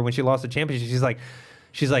loss to her, when she lost the championship,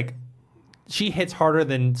 she's like, she hits harder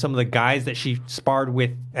than some of the guys that she sparred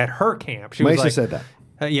with at her camp. She Miesha said that.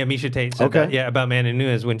 Yeah, Miesha Tate said that. Yeah, about Amanda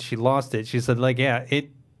Nunes when she lost it. She said,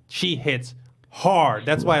 she hits hard.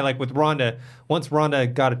 That's why, like, with Ronda, once Ronda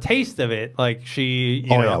got a taste of it, like, she,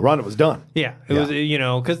 Ronda was done. Yeah, it was,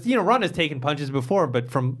 because, Ronda's taken punches before,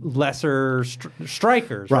 but from lesser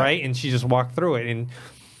strikers, right? And she just walked through it.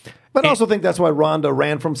 But I also think that's why Ronda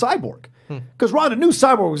ran from Cyborg. Because Ronda knew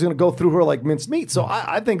Cyborg was going to go through her like minced meat. So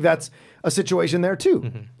I think that's a situation there,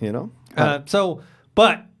 too,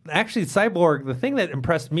 But actually, Cyborg, the thing that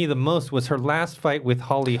impressed me the most was her last fight with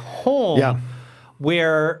Holly Holm,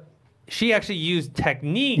 where she actually used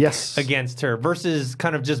technique against her versus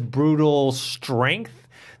kind of just brutal strength.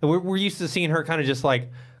 We're used to seeing her kind of just like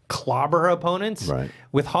clobber her opponents. Right.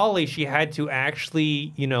 With Holly, she had to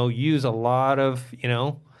actually, use a lot of,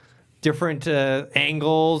 different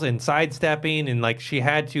angles and sidestepping, and like she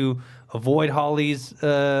had to avoid Holly's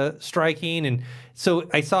striking. And so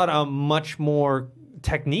I saw a much more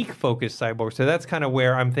technique-focused Cyborg. So that's kind of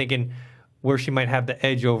where I'm thinking where she might have the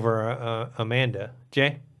edge over Amanda.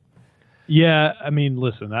 Jay? Yeah, I mean,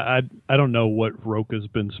 listen, I don't know what Roka's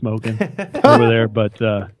been smoking over there, but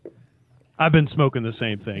I've been smoking the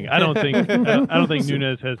same thing. I don't think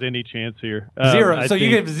Nunes has any chance here. Zero. So you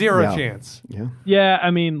give zero chance. Yeah. Yeah. I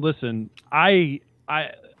mean, listen, I'm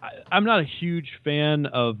not a huge fan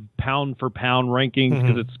of pound for pound rankings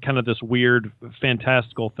because it's kind of this weird,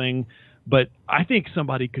 fantastical thing. But I think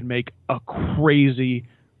somebody could make a crazy,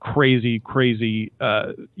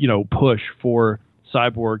 push for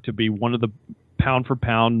Cyborg to be one of the pound for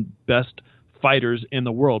pound best fighters in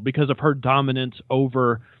the world because of her dominance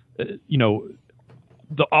over,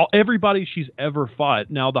 everybody she's ever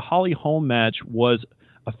fought. Now, the Holly Holm match was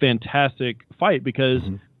a fantastic fight because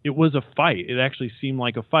it was a fight. It actually seemed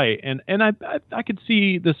like a fight. And I could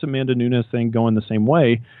see this Amanda Nunes thing going the same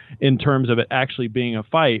way in terms of it actually being a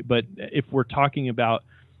fight. But if we're talking about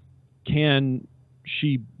can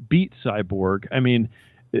she beat Cyborg, I mean,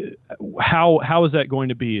 how is that going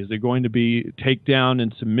to be? Is it going to be takedown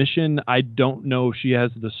and submission? I don't know if she has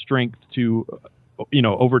the strength to,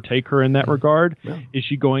 overtake her in that regard. Yeah. Is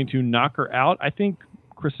she going to knock her out? I think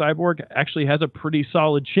Chris Cyborg actually has a pretty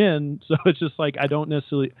solid chin, so it's just like I don't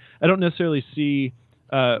necessarily see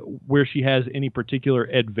where she has any particular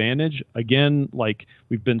advantage. Again, like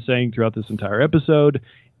we've been saying throughout this entire episode,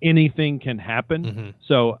 anything can happen.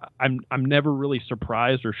 So I'm never really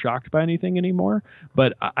surprised or shocked by anything anymore.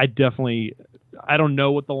 But I don't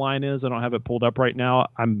know what the line is. I don't have it pulled up right now.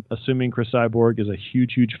 I'm assuming Chris Cyborg is a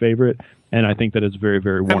huge favorite, and I think that it's very,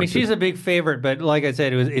 very warranted. I mean, she's a big favorite, but like I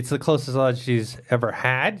said, it's the closest odds she's ever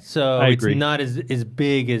had. So it's not as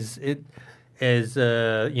big as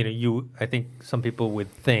I think some people would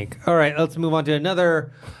think. All right, let's move on to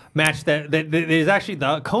another match that is actually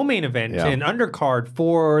the co-main event and undercard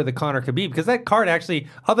for the Conor Khabib, because that card actually,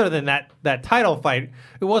 other than that title fight,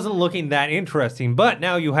 it wasn't looking that interesting. But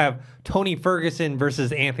now you have Tony Ferguson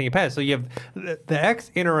versus Anthony Pettis. So you have the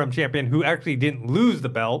ex-interim champion who actually didn't lose the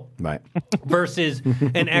belt, right, versus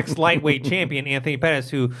an ex-lightweight champion, Anthony Pettis,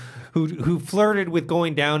 who flirted with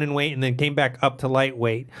going down in weight and then came back up to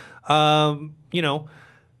lightweight.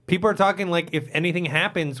 People are talking like if anything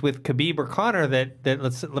happens with Khabib or Conor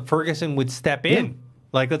that Ferguson would step in. Yeah.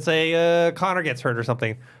 Like let's say Conor gets hurt or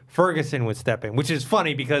something, Ferguson would step in, which is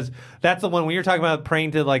funny because that's the one when you're talking about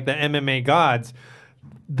praying to like the MMA gods.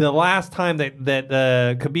 The last time that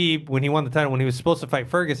Khabib, when he won the title, when he was supposed to fight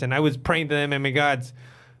Ferguson, I was praying to the MMA gods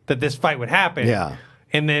that this fight would happen. Yeah.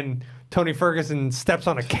 And then Tony Ferguson steps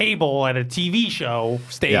on a cable at a TV show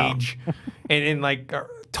stage and like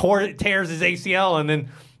tears his ACL, and then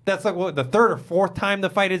that's like what the third or fourth time the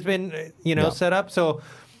fight has been set up. So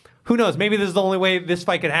who knows? Maybe this is the only way this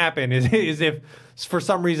fight could happen is if for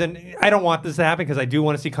some reason, I don't want this to happen because I do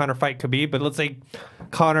want to see Conor fight Khabib, but let's say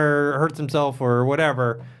Conor hurts himself or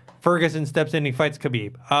whatever. Ferguson steps in and he fights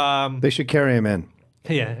Khabib. They should carry him in.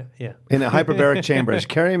 Yeah. In a hyperbaric chamber. Just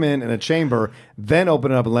carry him in a chamber, then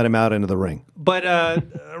open it up and let him out into the ring. But,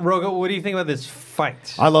 Rogo, what do you think about this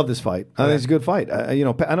fight? I love this fight. I think it's a good fight. I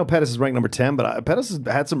know Pettis is ranked number 10, but Pettis has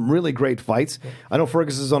had some really great fights. I know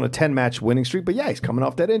Ferguson is on a 10-match winning streak, but yeah, he's coming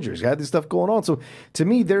off that injury. He's got this stuff going on. So to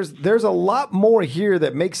me, there's a lot more here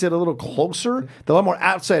that makes it a little closer. There are a lot more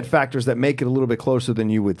outside factors that make it a little bit closer than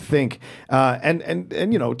you would think.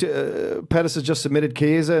 Pettis has just submitted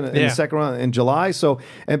Chiesa in the second round in July. So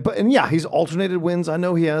he's alternated wins. I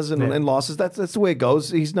know he has and losses. That's the way it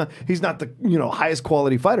goes. He's not the highest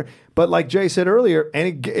quality fighter. But like Jay said earlier,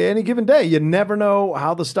 any given day, you never know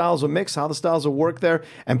how the styles will mix, how the styles will work there.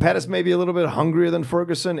 And Pettis may be a little bit hungrier than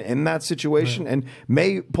Ferguson in that situation and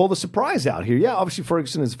may pull the surprise out here. Yeah, obviously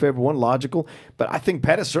Ferguson is the favorite one, logical. But I think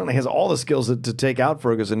Pettis certainly has all the skills to take out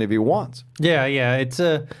Ferguson if he wants. Yeah. It's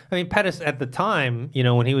Pettis at the time,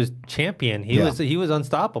 when he was champion, he was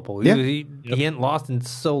unstoppable. He hadn't lost in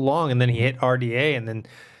so long, and then he hit RDA, and then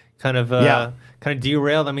kind of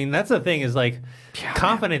derailed. I mean, that's the thing is like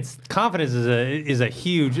confidence. Confidence is a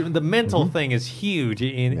huge. The mental thing is huge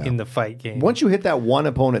in the fight game. Once you hit that one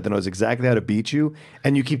opponent that knows exactly how to beat you,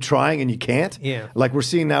 and you keep trying and you can't. Yeah. Like we're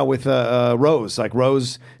seeing now with Rose. Like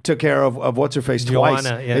Rose took care of what's her face twice.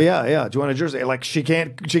 Joanna Jersey. Like she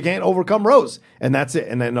can't overcome Rose, and that's it.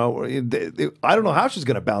 And then I don't know how she's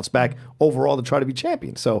going to bounce back overall to try to be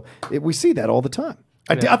champion. So we see that all the time.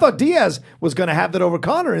 I thought Diaz was going to have that over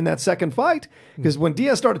Conor in that second fight because when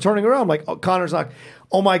Diaz started turning around, I'm like, Conor's not.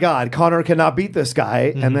 Oh my God, Conor cannot beat this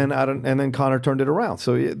guy, and then Conor turned it around.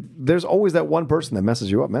 So there's always that one person that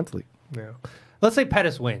messes you up mentally. Yeah. Let's say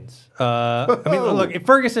Pettis wins. Look, if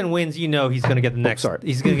Ferguson wins, he's going to get the next.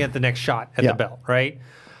 He's going to get the next shot at the belt, right?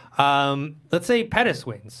 Let's say Pettis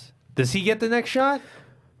wins. Does he get the next shot?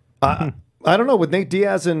 I don't know. With Nate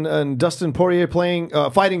Diaz and Dustin Poirier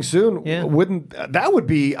fighting soon, those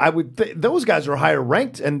guys are higher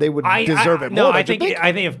ranked and they would deserve it more. No, I think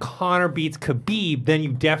if Conor beats Khabib, then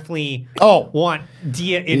you definitely want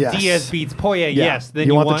Diaz. If Diaz beats Poirier, then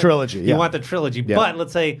you want the trilogy. You want the trilogy. Yeah. But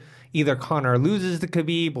let's say either Conor loses to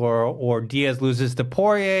Khabib or Diaz loses to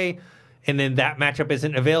Poirier, and then that matchup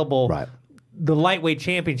isn't available. Right. The lightweight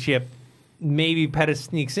championship, maybe Pettis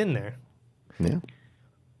sneaks in there. Yeah.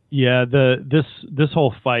 Yeah, this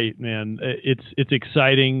whole fight, man, it's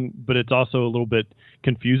exciting, but it's also a little bit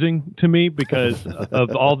confusing to me because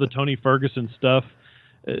of all the Tony Ferguson stuff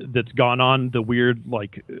that's gone on. The weird,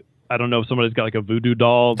 like, I don't know if somebody's got like a voodoo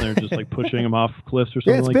doll and they're just like pushing him off cliffs or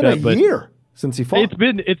something like that. It's been a year since he fought.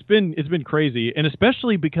 It's been crazy, and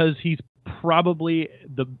especially because he's probably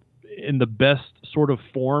in the best sort of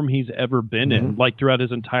form he's ever been in, like throughout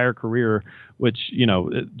his entire career, which,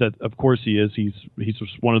 that of course he is. He's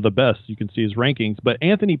just one of the best. You can see his rankings. But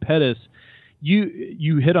Anthony Pettis,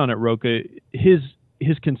 you hit on it, Rocha. His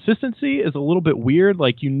consistency is a little bit weird.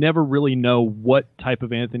 Like you never really know what type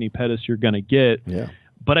of Anthony Pettis you're going to get. Yeah.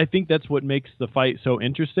 But I think that's what makes the fight so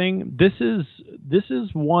interesting. This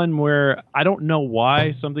is one where I don't know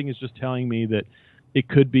why something is just telling me that it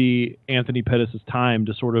could be Anthony Pettis' time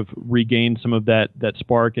to sort of regain some of that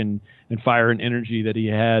spark and fire and energy that he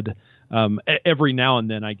had every now and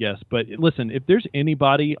then, I guess. But listen, if there's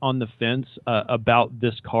anybody on the fence about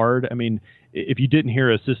this card, I mean, if you didn't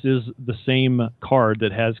hear us, this is the same card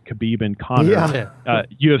that has Khabib and Conor,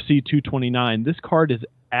 UFC 229. This card is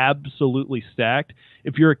absolutely stacked.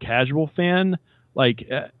 If you're a casual fan, like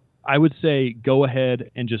I would say go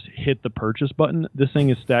ahead and just hit the purchase button. This thing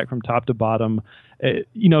is stacked from top to bottom.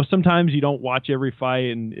 Sometimes you don't watch every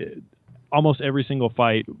fight, and almost every single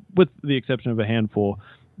fight, with the exception of a handful,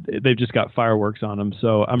 they've just got fireworks on them.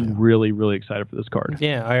 So I'm really, really excited for this card.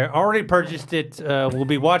 Yeah, I already purchased it. We'll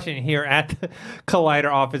be watching it here at the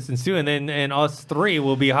Collider office and soon, and us three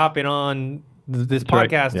will be hopping on this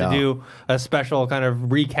podcast to do a special kind of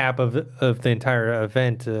recap of the entire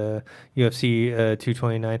event, UFC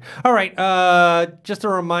 229. All right, just a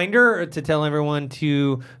reminder to tell everyone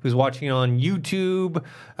who's watching on YouTube,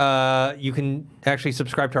 you can actually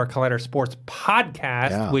subscribe to our Collider Sports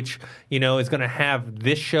podcast, which is going to have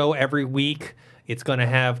this show every week. It's going to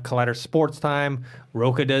have Collider Sports Time.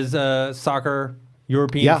 Rocha does soccer,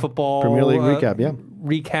 European football, Premier League recap,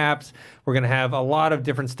 recaps. We're going to have a lot of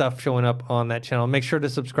different stuff showing up on that channel. Make sure to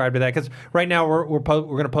subscribe to that because right now we're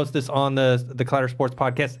going to post this on the Collider Sports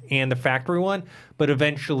podcast and the Factory one, but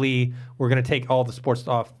eventually we're going to take all the sports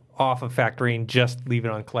off of Factory and just leave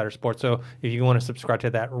it on Collider Sports. So if you want to subscribe to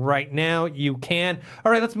that right now, you can.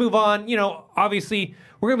 All right, let's move on. Obviously,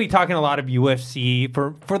 we're going to be talking a lot of UFC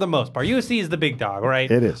for the most part. UFC is the big dog,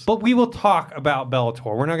 right? It is. But we will talk about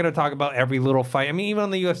Bellator. We're not going to talk about every little fight. I mean, even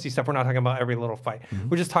on the UFC stuff, we're not talking about every little fight. Mm-hmm.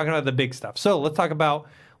 We're just talking about the big stuff. So let's talk about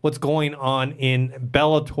what's going on in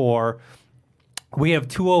Bellator. We have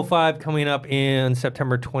 205 coming up in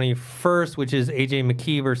September 21st, which is AJ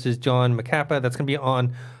McKee versus John McCapa. That's going to be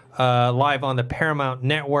on live on the Paramount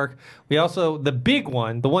Network. We also, the big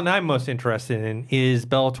one, the one I'm most interested in, is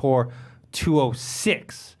Bellator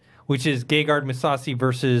 206, which is Gegard Mousasi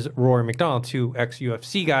versus Rory McDonald, two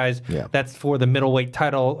ex-UFC guys. Yeah. That's for the middleweight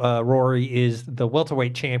title. Rory is the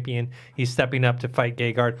welterweight champion. He's stepping up to fight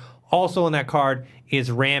Gegard. Also on that card is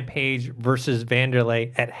Rampage versus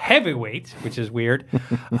Vanderlei at heavyweight, which is weird.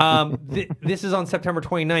 This is on September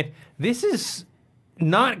 29th. This is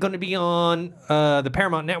not going to be on the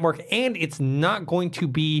Paramount Network, and it's not going to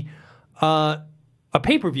be a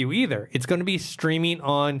pay-per-view either. It's going to be streaming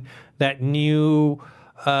on that new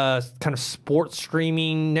kind of sports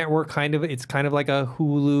streaming network. It's kind of like a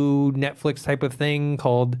Hulu, Netflix type of thing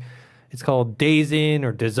called... It's called DAZN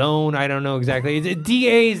or DAZN. I don't know exactly. It's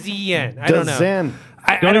DAZN. I don't know. DAZN.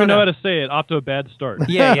 I don't even know how to say it. Off to a bad start.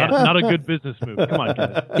 Yeah. Not a good business move. Come on,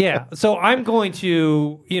 guys. Yeah. So I'm going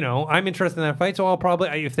to, I'm interested in that fight. So I'll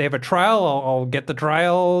probably, if they have a trial, I'll get the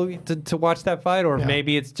trial to watch that fight. Or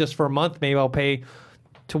maybe it's just for a month. Maybe I'll pay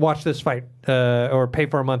to watch this fight or pay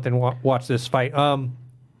for a month and watch this fight. The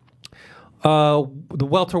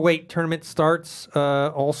welterweight tournament starts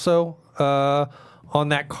also on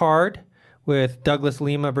that card with Douglas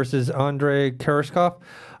Lima versus Andrei Karashkov.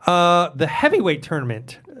 The heavyweight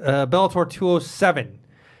tournament, Bellator 207.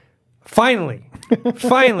 Finally,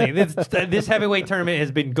 this heavyweight tournament has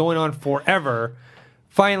been going on forever.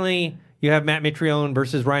 Finally, you have Matt Mitrione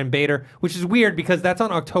versus Ryan Bader, which is weird because that's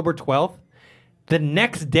on October 12th. The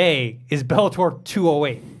next day is Bellator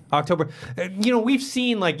 208. October. We've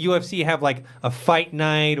seen like UFC have like a fight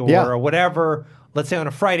night or whatever, let's say on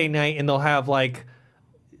a Friday night, and they'll have like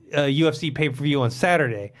a UFC pay-per-view on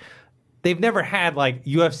Saturday. They've never had like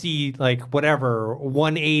UFC like whatever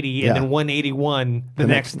 180 and then 181 the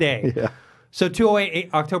next day. Yeah. So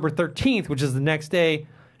 208 October 13th, which is the next day,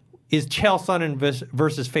 is Chael Sonnen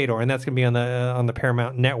versus Fedor, and that's going to be on the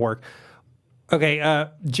Paramount Network. Okay,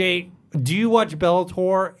 Jay, do you watch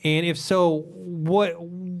Bellator? And if so,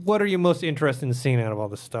 what are you most interested in seeing out of all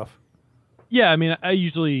this stuff? Yeah, I mean, I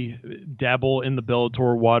usually dabble in the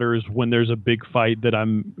Bellator waters when there's a big fight that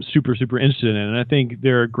I'm super, super interested in. And I think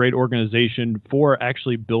they're a great organization for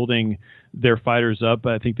actually building their fighters up.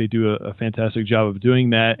 I think they do a fantastic job of doing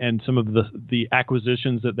that. And some of the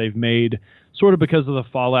acquisitions that they've made, sort of because of the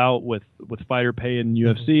fallout with fighter pay in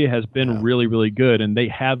UFC, has been really, really good. And they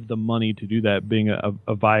have the money to do that, being a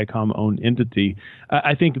Viacom-owned entity.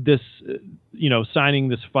 I think this, signing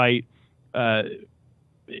this fight...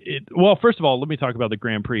 well, first of all, let me talk about the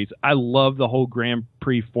Grand Prix. I love the whole Grand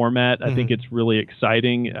Prix format. I think it's really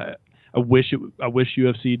exciting. I wish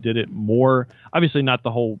UFC did it more. Obviously, not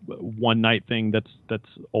the whole one night thing. That's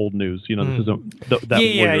old news. This isn't that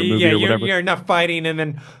Warrior movie or whatever. You're not fighting, and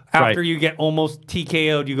then after you get almost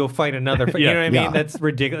TKO'd, you go fight another. You know what I mean? That's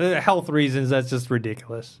ridiculous. Health reasons. That's just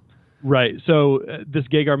ridiculous. Right. So this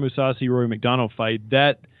Gegard Mousasi Rory McDonald fight,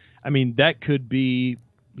 that could be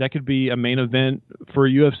a main event for a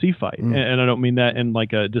UFC fight. And I don't mean that in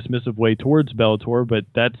like a dismissive way towards Bellator, but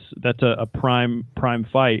that's a prime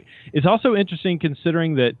fight. It's also interesting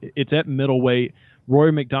considering that it's at middleweight.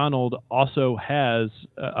 Rory McDonald also has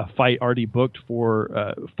a fight already booked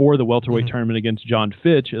for the welterweight tournament against John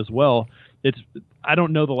Fitch as well. I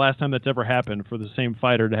don't know the last time that's ever happened for the same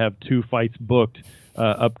fighter to have two fights booked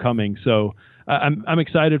upcoming. So I'm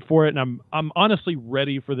excited for it, and I'm honestly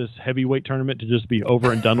ready for this heavyweight tournament to just be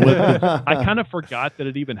over and done with. I kind of forgot that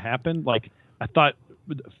it even happened. Like, I thought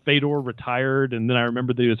Fedor retired, and then I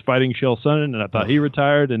remembered that he was fighting Chael Sonnen, and I thought he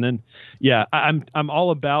retired, and then I'm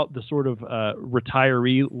all about the sort of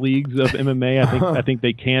retiree leagues of MMA. I think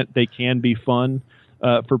they can be fun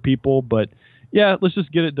for people, but let's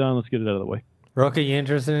just get it done. Let's get it out of the way. Roka, you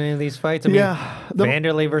interested in any of these fights? I mean,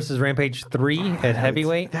 Vanderlei versus Rampage 3 at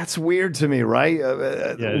heavyweight? That's weird to me, right?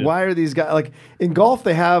 Why are these guys... Like, in golf,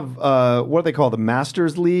 they have, what do they call it, the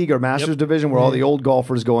Masters League or Masters Division, where all the old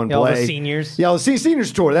golfers go and play. All the seniors? Yeah, the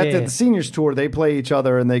Seniors Tour. The Seniors Tour, they play each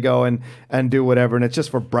other, and they go and do whatever, and it's just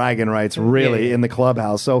for bragging rights, really, in the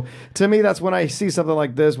clubhouse. So, to me, that's when I see something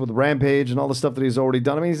like this with Rampage and all the stuff that he's already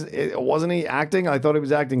done. I mean, wasn't he acting? I thought he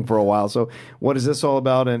was acting for a while. So, what is this all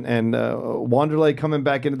about? And Wanderlei coming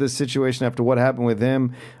back into this situation after what happened with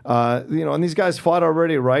him. And these guys fought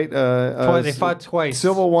already, right? They fought twice.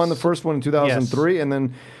 Silva won the first one in 2003, and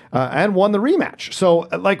then and won the rematch. So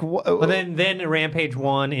then Rampage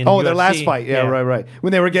won in their last fight. Yeah, right.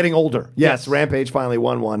 When they were getting older. Yes, Rampage finally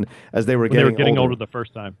won one as they were getting older the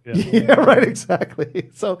first time. Yeah. Yeah, right, exactly.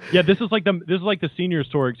 So this is like the seniors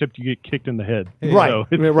tour, except you get kicked in the head. Right,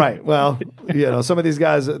 so. Right. Well, some of these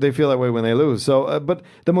guys, they feel that way when they lose. So, but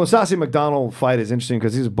the Mousasi McDonald fight is interesting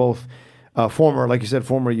because these are both former, like you said,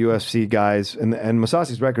 former UFC guys, and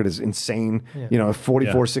Mousasi's record is insane. Yeah.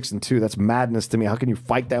 44-6-2. That's madness to me. How can you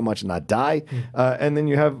fight that much and not die? And then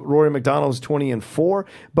you have Rory McDonald's 20-4.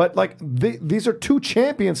 But these are two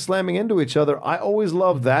champions slamming into each other. I always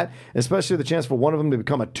love that, especially the chance for one of them to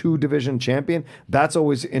become a 2-division champion. That's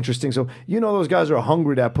always interesting. So those guys are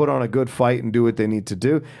hungry to put on a good fight and do what they need to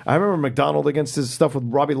do. I remember McDonald against his stuff with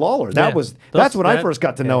Robbie Lawler. That's when I first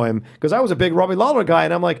got to know him, because I was a big Robbie Lawler guy,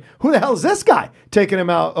 and I'm like, who the hell is this guy taking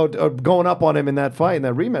him out or going up on him in that fight, in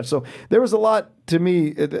that rematch? So there was a lot to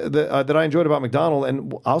me that I enjoyed about McDonald,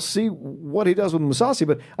 and I'll see what he does with Mousasi.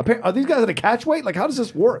 But are these guys at a catch weight? How does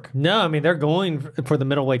this work? No, I mean, they're going for the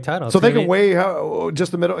middleweight title. So they can weigh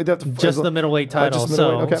just the middle. Just the middleweight title.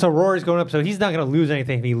 So Rory's going up. So he's not going to lose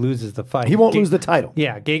anything if he loses the fight. He won't lose the title.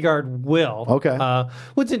 Yeah, Gegard will. Okay.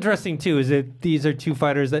 What's interesting too is that these are two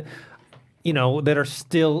fighters that that are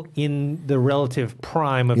still in the relative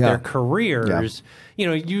prime of their careers.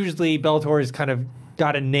 Yeah. Usually Bellator has kind of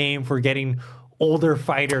got a name for getting older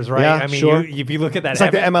fighters, right? Yeah, I mean, sure. if you look at that, it's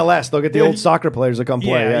like the MLS. They'll get the old soccer players that come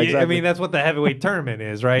play. Yeah, exactly. I mean, that's what the heavyweight tournament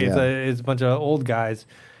is, right? Yeah. It's a bunch of old guys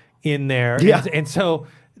in there. Yeah. And so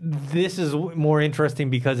this is more interesting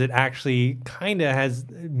because it actually kind of has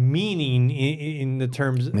meaning in the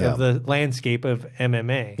terms of the landscape of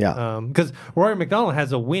MMA. Yeah. Because Rory McDonald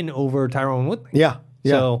has a win over Tyrone Woodley. Yeah.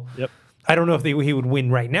 So I don't know if he would win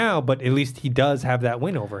right now, but at least he does have that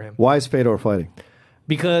win over him. Why is Fedor fighting?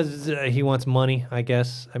 Because he wants money, I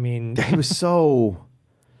guess. I mean, he was so...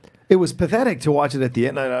 It was pathetic to watch it at the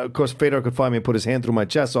end. And of course, Fedor could find me and put his hand through my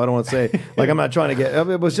chest, so I don't want to say, I'm not trying to get...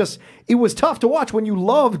 It was tough to watch when you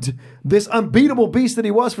loved this unbeatable beast that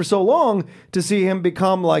he was for so long, to see him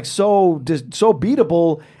become so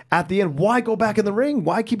beatable at the end. Why go back in the ring?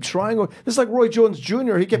 Why keep trying? This is like Roy Jones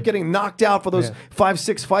Jr. He kept getting knocked out for those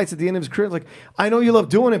 5-6 fights at the end of his career. I know you love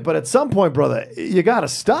doing it, but at some point, brother, you got to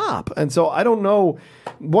stop. And so I don't know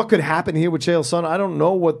what could happen here with Chael Sonnen. I don't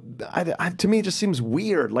know what... to me, it just seems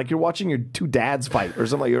weird. Like you're watching your two dads fight, or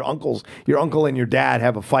something like your uncle and your dad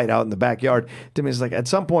have a fight out in the backyard. To me, it's like at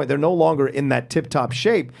some point, they're no longer in that tip-top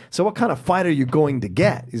shape. So what kind of fight are you going to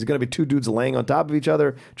get? Is it going to be two dudes laying on top of each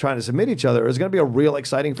other, trying to submit each other? Or is it going to be a real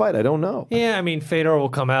exciting fight? I don't know. Yeah, I mean, Fedor will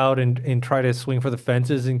come out and try to swing for the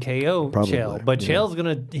fences and KO Chael. But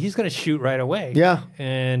Chael's gonna shoot right away. Yeah.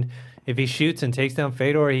 And if he shoots and takes down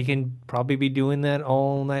Fedor, he can probably be doing that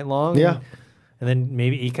all night long. Yeah. And then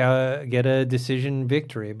maybe eke out, get a decision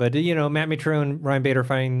victory. But, Matt Mitrione and Ryan Bader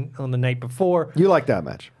fighting on the night before. You like that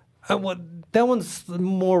match? That one's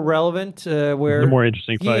more relevant. Where the more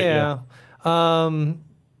interesting fight. Yeah.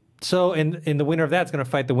 So, in the winner of that's going to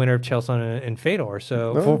fight the winner of Chael Sonnen and Fedor.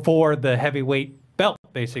 So, for the heavyweight belt,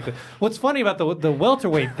 basically. What's funny about the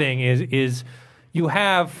welterweight thing is you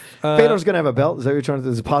have... Fedor's going to have a belt? Is that what you're trying to...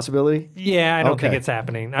 There's a possibility? Yeah, I don't think it's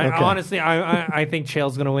happening. Honestly, I think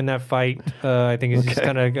Chael's going to win that fight. I think he's just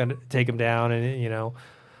going to take him down, and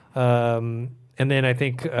and then I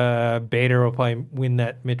think Bader will probably win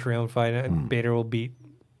that Mitrione fight. Bader will beat...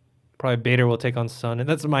 Probably Bader will take on Sonnen.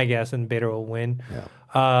 That's my guess, and Bader will win. Yeah.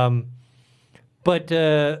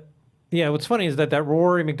 What's funny is that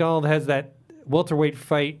Rory McDonald has that welterweight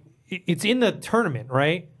fight. It's in the tournament,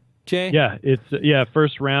 right, Jay? Yeah, it's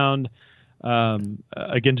first round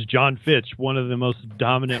against John Fitch, one of the most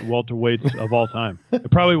dominant welterweights of all time.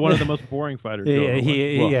 Probably one of the most boring fighters.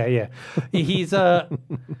 He's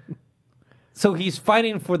so he's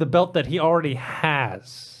fighting for the belt that he already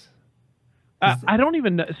has. I don't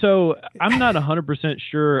even know. So I'm not 100%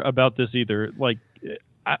 sure about this either.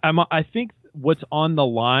 I think what's on the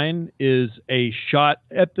line is a shot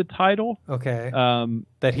at the title. Okay.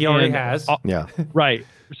 That he already has. Yeah. Right.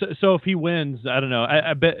 So if he wins, I don't know.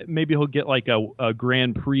 I bet maybe he'll get a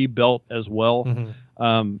Grand Prix belt as well.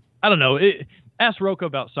 Mm-hmm. I don't know. Ask Rocco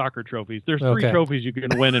about soccer trophies. There's 3 trophies you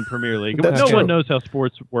can win in Premier League. No one knows how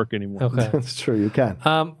sports work anymore. Okay. That's true. You can.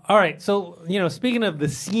 All right. So, speaking of the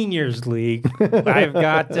Seniors League, I've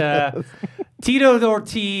got Tito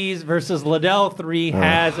Ortiz versus Liddell 3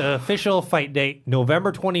 has an official fight date,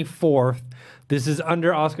 November 24th. This is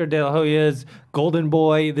under Oscar De La Hoya's Golden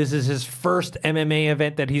Boy. This is his first MMA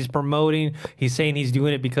event that he's promoting. He's saying he's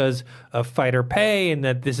doing it because of fighter pay and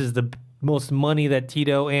that this is the most money that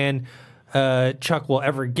Tito and Chuck will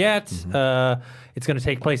ever get. It's going to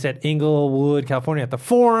take place at Inglewood, California, at the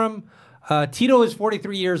Forum. Tito is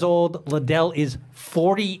 43 years old. Liddell is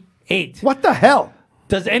 48. What the hell?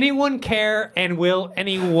 Does anyone care, and will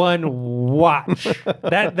anyone watch?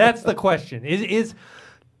 That's the question. Is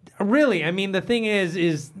really? I mean, the thing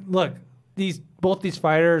is look, both these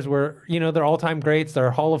fighters were, they're all-time greats.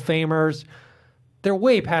 They're Hall of Famers. They're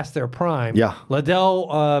way past their prime. Yeah.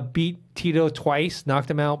 Liddell beat Tito twice,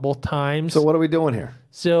 knocked him out both times. So what are we doing here?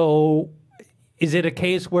 So is it a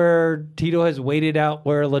case where Tito has waited out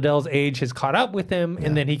where Liddell's age has caught up with him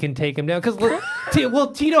and then he can take him down? Because,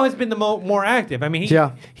 Tito has been the more active. I mean, he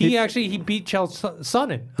beat Chael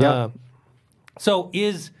Sonnen. Yeah. So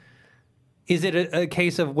is it a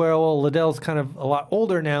case of where Liddell's kind of a lot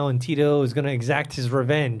older now and Tito is going to exact his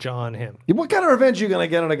revenge on him? What kind of revenge are you going to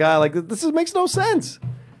get on a guy like this? This makes no sense.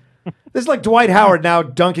 This is like Dwight Howard now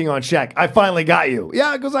dunking on Shaq. I finally got you.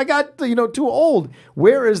 Yeah, because I got too old.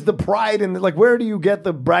 Where is the pride and where do you get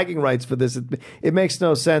the bragging rights for this? It makes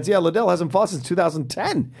no sense. Yeah, Liddell hasn't fought since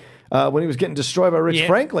 2010. When he was getting destroyed by Rich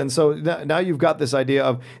Franklin. So now you've got this idea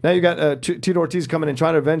of, now you've got Tito Ortiz coming and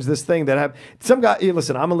trying to avenge this thing that have some guy.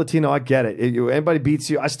 Listen, I'm a Latino. I get it. Anybody beats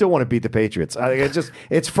you, I still want to beat the Patriots.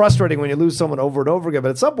 It's frustrating when you lose someone over and over again.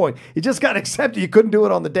 But at some point, you just got to accept it. You couldn't do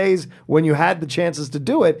it on the days when you had the chances to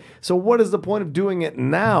do it. So what is the point of doing it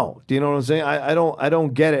now? Do you know what I'm saying? I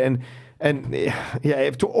don't get it. And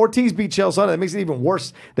if Ortiz beat Chael Sonnen, that makes it even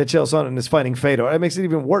worse that Chael Sonnen is fighting Fedor. It makes it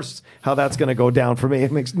even worse how that's going to go down for me.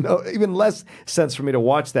 It makes even less sense for me to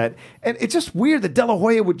watch that. And it's just weird that De La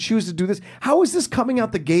Hoya would choose to do this. How is this coming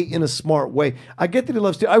out the gate in a smart way? I get that he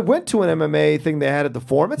loves to. I went to an MMA thing they had at the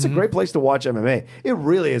Forum. It's a great place to watch MMA. It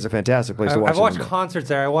really is a fantastic place to watch. I've watched concerts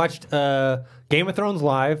there. I watched Game of Thrones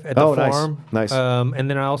live at the Forum. Nice. And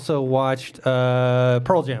then I also watched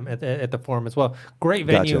Pearl Jam at the Forum as well. Great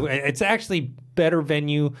venue. Gotcha. It's actually better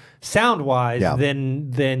venue sound-wise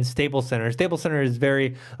than Staples Center. Staples Center is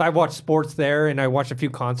I watched sports there, and I watched a few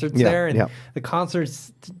concerts there, and the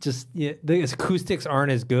concerts just the acoustics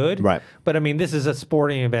aren't as good. Right. But I mean, this is a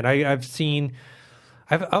sporting event. I've seen.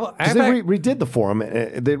 Because they redid the Forum.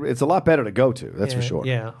 It's a lot better to go to, that's for sure.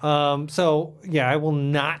 Yeah. I will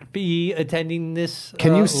not be attending this.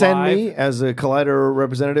 Can you send live. me as a Collider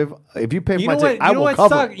representative? If you pay for my ticket, I will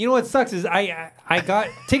cover. You know what sucks is I got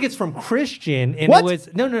tickets from Christian, and what? It was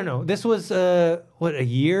no. This was a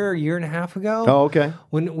year and a half ago. Oh, okay.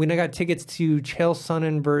 When I got tickets to Chael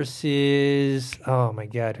Sonnen versus oh my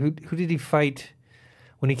god, who did he fight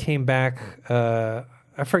when he came back?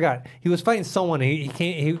 I forgot. He was fighting someone.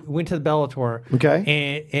 He went to the Bellator.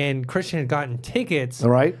 Okay. And Christian had gotten tickets.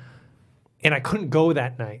 All right. And I couldn't go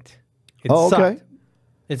that night. It sucked. Okay.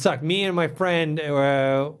 It sucked. Me and my friend,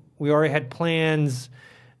 we already had plans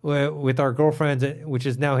with our girlfriends, which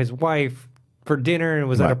is now his wife, for dinner, and it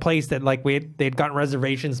was at a place that they'd gotten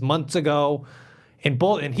reservations months ago,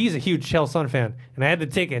 and he's a huge Chael Sonnen fan, and I had the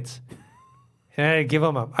tickets. And I had to give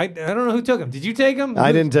them up. I don't know who took them. Did you take them?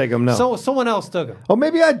 I didn't take them, no. So someone else took them. Oh,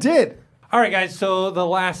 maybe I did. All right, guys. So the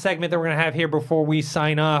last segment that we're going to have here before we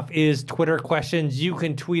sign off is Twitter questions. You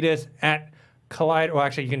can tweet us at Collider. Well,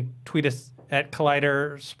 actually, you can tweet us at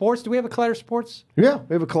Collider Sports. Do we have a Collider Sports? Yeah,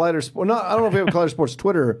 we have a Collider Sports. No, I don't know if we have a Collider Sports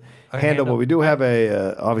Twitter handle, but we do have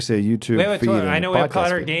obviously a YouTube feed. I know we have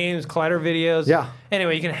Collider Games, Collider Videos. Yeah.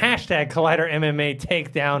 Anyway, you can hashtag Collider MMA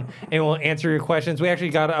Takedown, and we'll answer your questions. We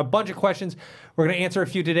actually got a bunch of questions. We're going to answer a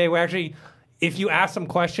few today. If you ask some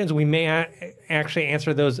questions, we may actually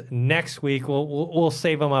answer those next week. We'll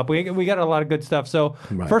save them up. We got a lot of good stuff. So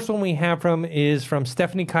first one we have is from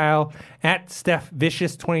Stephanie Kyle at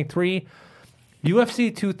StephVicious23.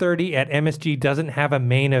 UFC 230 at MSG doesn't have a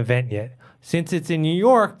main event yet. Since it's in New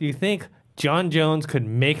York, do you think John Jones could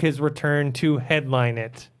make his return to headline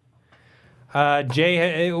it?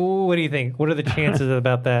 Jay, what do you think? What are the chances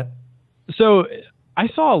about that? So I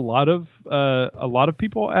saw a lot of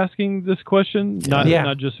people asking this question,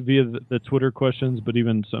 not just via the Twitter questions, but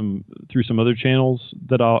even through some other channels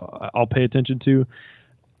that I'll pay attention to.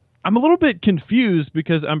 I'm a little bit confused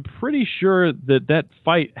because I'm pretty sure that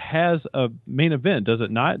fight has a main event, does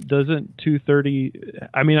it not? Doesn't 230?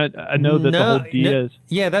 I mean, I know that the whole Diaz.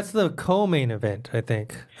 Yeah, that's the co-main event, I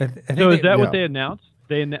think. I think so is that what they announced?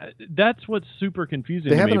 That's what's super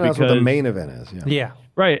confusing. They to haven't me announced what the main event is. Yeah.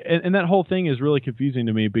 Right, and that whole thing is really confusing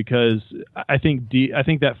to me because I think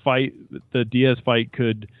that fight, the Diaz fight,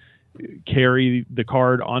 could carry the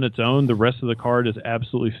card on its own. The rest of the card is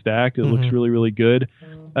absolutely stacked. It looks really, really good.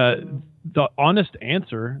 The honest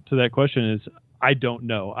answer to that question is I don't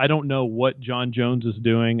know. I don't know what John Jones is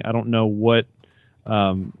doing. I don't know what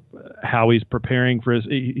how he's preparing for his.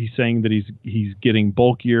 He's saying that he's getting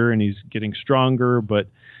bulkier and he's getting stronger, but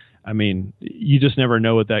I mean, you just never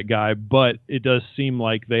know with that guy. But it does seem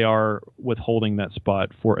like they are withholding that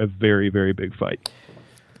spot for a very, very big fight.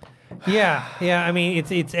 Yeah. I mean,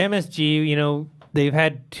 it's MSG. You know, they've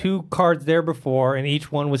had 2 cards there before, and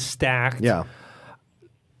each one was stacked. Yeah.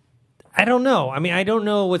 I don't know. I mean, I don't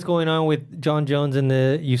know what's going on with John Jones and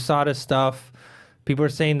the USADA stuff. People are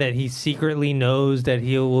saying that he secretly knows that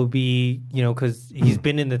he will be, you know, because he's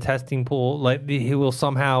been in the testing pool, like he will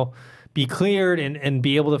somehow be cleared and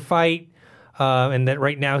be able to fight, and that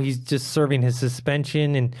right now he's just serving his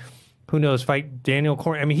suspension, and who knows, fight Daniel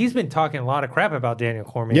Cormier. I mean, he's been talking a lot of crap about Daniel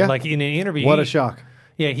Cormier. Yeah. Like in an interview. What a shock.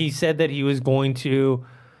 Yeah, he said that he was going to,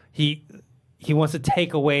 he wants to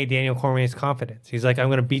take away Daniel Cormier's confidence. He's like, I'm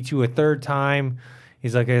going to beat you a 3rd time.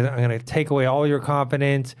 He's like, I'm going to take away all your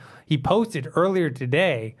confidence. He posted earlier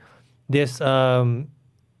today this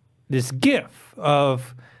this GIF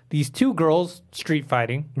of these 2 girls street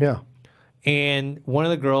fighting. Yeah. And one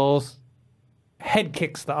of the girls head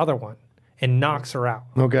kicks the other one and knocks her out.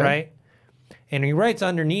 Okay. Right? And he writes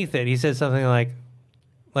underneath it, he says something like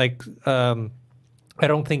I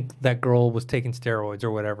don't think that girl was taking steroids or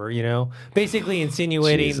whatever, you know? Basically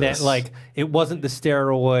insinuating that, like, it wasn't the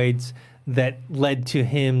steroids that led to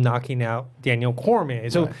him knocking out Daniel Cormier.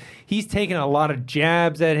 So he's taking a lot of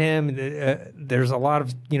jabs at him. There's a lot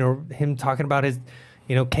of, you know, him talking about his,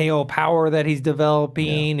 you know, KO power that he's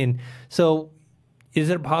developing. Yeah. And so is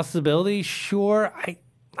it a possibility? Sure.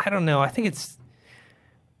 I don't know. I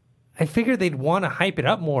figured they'd want to hype it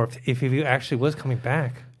up more if he actually was coming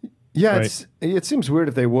back. Yeah, right. It seems weird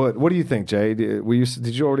if they would. What do you think, Jay? Did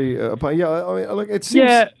you already? Yeah, I mean, like it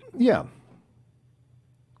seems. Yeah.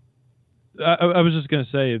 I was just going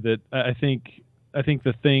to say that I think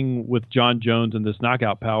the thing with John Jones and this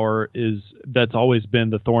knockout power is that's always been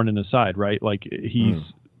the thorn in his side, right? Like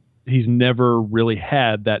he's never really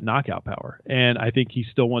had that knockout power, and I think he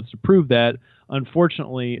still wants to prove that.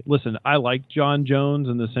 Unfortunately, listen, I like John Jones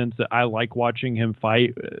in the sense that I like watching him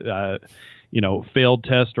fight. You know, failed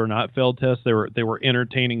test or not failed test, they were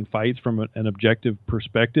entertaining fights from an objective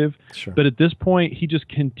perspective. Sure. But at this point, he just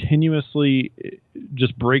continuously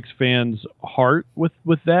just breaks fans' heart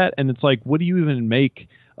with that, and it's like, what do you even make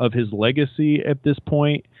of his legacy at this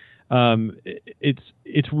point?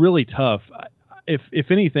 It's really tough.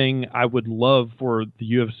 If anything, I would love for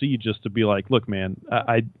the UFC just to be like, look, man,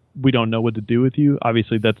 we don't know what to do with you.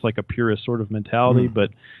 Obviously, that's like a purist sort of mentality, but.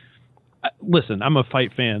 Listen, I'm a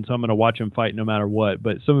fight fan, so I'm going to watch him fight no matter what.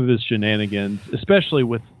 But some of his shenanigans, especially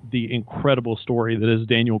with the incredible story that is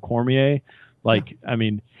Daniel Cormier, like, I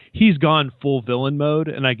mean, he's gone full villain mode,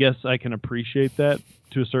 and I guess I can appreciate that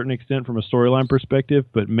to a certain extent from a storyline perspective.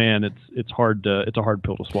 But man, it's a hard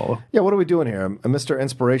pill to swallow. Yeah, what are we doing here? Mr.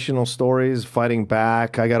 Inspirational Stories, fighting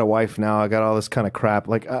back. I got a wife now. I got all this kind of crap.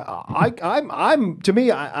 Like, to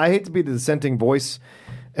me, I hate to be the dissenting voice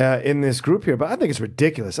in this group here, but I think it's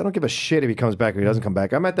ridiculous. I don't give a shit if he comes back or he doesn't come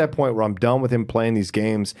back. I'm at that point where I'm done with him playing these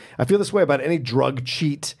games. I feel this way about any drug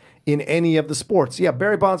cheat in any of the sports. Yeah,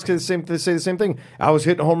 Barry Bonds could say the same thing. I was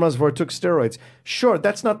hitting home runs before I took steroids. Sure,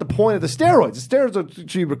 that's not the point of the steroids. The steroids are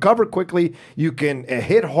so you recover quickly, you can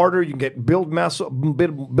hit harder, you can build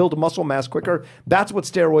muscle mass quicker. That's what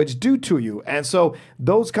steroids do to you. And so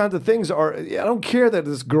those kinds of things are, I don't care that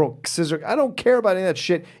this girl scissor, I don't care about any of that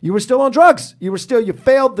shit. You were still on drugs. You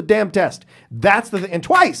failed the damn test. That's the thing, and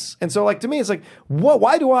twice. And so, like, to me, it's like,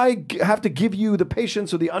 why do I have to give you the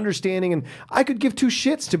patience or the understanding? And I could give 2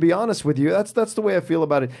 shits, to be honest with you. That's the way I feel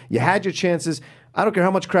about it. You had your chances. I don't care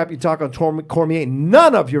how much crap you talk on Cormier.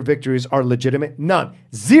 None of your victories are legitimate. None.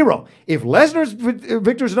 0. If Lesnar's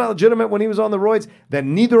victories are not legitimate when he was on the roids,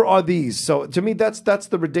 then neither are these. So to me, that's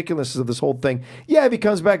the ridiculousness of this whole thing. Yeah, if he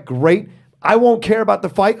comes back, great. I won't care about the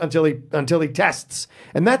fight until he tests.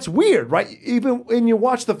 And that's weird, right? Even when you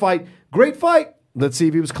watch the fight, great fight. Let's see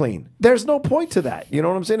if he was clean. There's no point to that. You know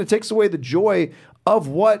what I'm saying? It takes away the joy of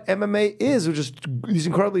what MMA is, which is these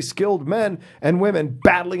incredibly skilled men and women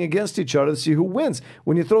battling against each other to see who wins.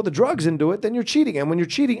 When you throw the drugs into it, then you're cheating. And when you're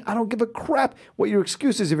cheating, I don't give a crap what your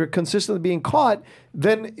excuse is. If you're consistently being caught,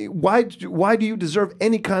 then why do you deserve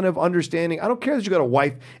any kind of understanding? I don't care that you got a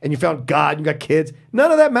wife and you found God and you got kids.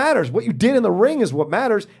 None of that matters. What you did in the ring is what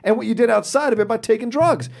matters, and what you did outside of it by taking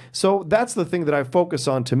drugs. So that's the thing that I focus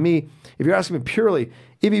on. To me, if you're asking me purely,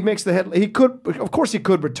 if he makes the head, he could, of course he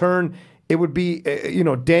could return it would be,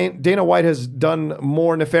 Dana White has done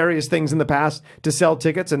more nefarious things in the past to sell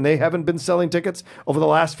tickets, and they haven't been selling tickets over the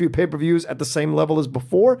last few pay-per-views at the same level as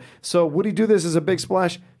before. So would he do this as a big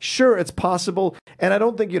splash? Sure, it's possible. And I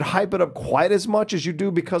don't think you'd hype it up quite as much as you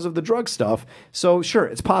do because of the drug stuff. So sure,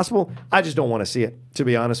 it's possible. I just don't want to see it, to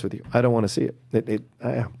be honest with you. I don't want to see it.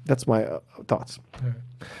 That's my thoughts.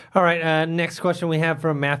 All right. Next question we have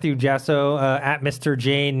from Matthew Jasso at Mr.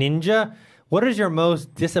 J Ninja. What is your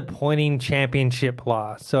most disappointing championship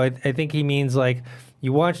loss? So I think he means like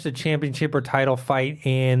you watched a championship or title fight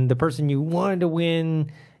and the person you wanted to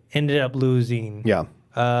win ended up losing. Yeah.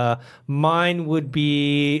 Mine would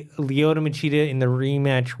be Lyoto Machida in the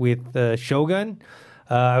rematch with Shogun.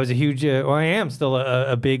 I was a huge, I am still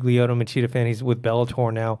a big Lyoto Machida fan. He's with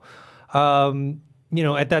Bellator now.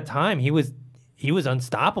 At that time he was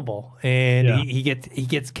unstoppable, and he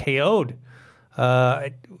gets KO'd.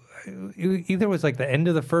 Either was like the end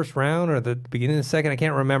of the first round or the beginning of the second. I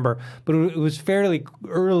can't remember, but it was fairly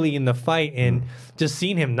early in the fight, and just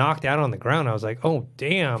seeing him knocked out on the ground, I was like, "Oh,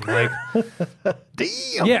 damn!" Like,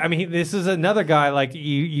 damn. Yeah, I mean, this is another guy like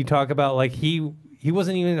you talk about. Like he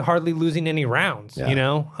wasn't even hardly losing any rounds,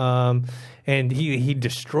 and he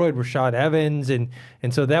destroyed Rashad Evans, and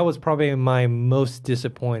so that was probably my most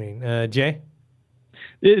disappointing. Jay,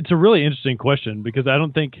 it's a really interesting question because I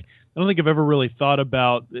don't think I've ever really thought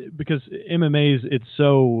about, because MMA it's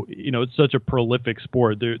so, it's such a prolific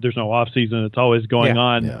sport. There's no off season. It's always going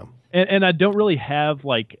on. Yeah. And I don't really have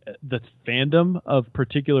like the fandom of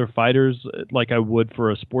particular fighters like I would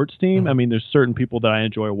for a sports team. I mean, there's certain people that I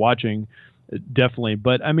enjoy watching, definitely.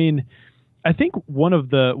 But I mean, I think one of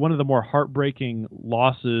the more heartbreaking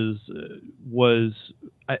losses was,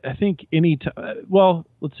 I think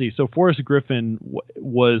let's see. So Forrest Griffin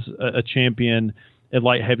was a champion at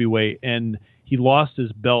light heavyweight, and he lost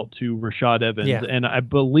his belt to Rashad Evans. Yeah. And I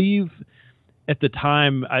believe at the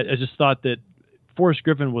time, I just thought that Forrest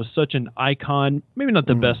Griffin was such an icon, maybe not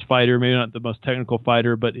the best fighter, maybe not the most technical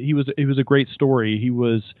fighter, but he was a great story. He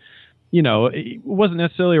was, it wasn't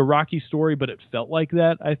necessarily a Rocky story, but it felt like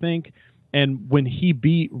that, I think. And when he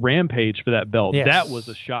beat Rampage for that belt, that was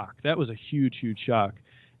a shock. That was a huge, huge shock.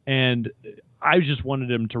 And I just wanted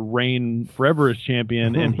him to reign forever as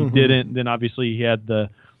champion, and he didn't. Then obviously he had the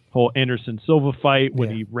whole Anderson Silva fight when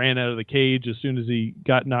he ran out of the cage as soon as he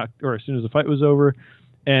got knocked, or as soon as the fight was over.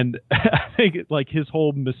 And I think like his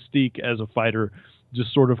whole mystique as a fighter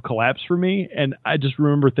just sort of collapsed for me. And I just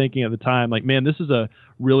remember thinking at the time, like, man, this is a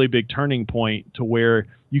really big turning point to where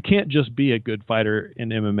you can't just be a good fighter in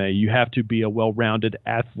MMA. You have to be a well-rounded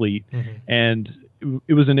athlete. And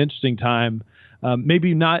it was an interesting time.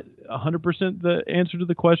 Maybe not 100% the answer to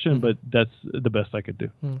the question, but that's the best I could do.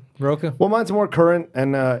 Roka? Well, mine's more current,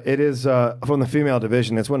 and it is from the female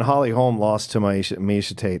division. It's when Holly Holm lost to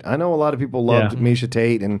Miesha Tate. I know a lot of people loved Miesha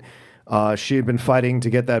Tate, and she had been fighting to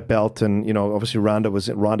get that belt, and obviously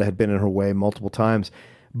Ronda had been in her way multiple times.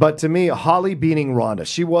 But to me, Holly beating Ronda,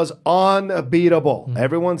 she was unbeatable.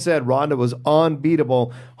 Everyone said Ronda was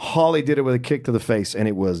unbeatable. Holly did it with a kick to the face, and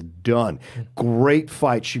it was done. Great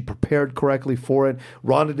fight. She prepared correctly for it.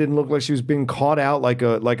 Ronda didn't look like she was being caught out like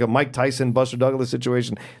a Mike Tyson, Buster Douglas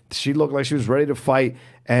situation. She looked like she was ready to fight,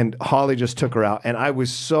 and Holly just took her out. And I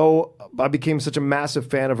became such a massive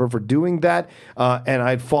fan of her for doing that. And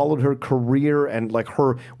I'd followed her career and like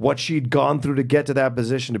what she'd gone through to get to that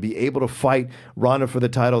position, to be able to fight Ronda for the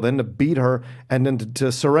title, then to beat her, and then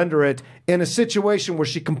to surrender it in a situation where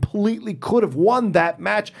she completely could have won that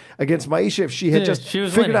match against Miesha if she had just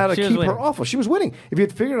figured out how to keep her off of. She was winning. If you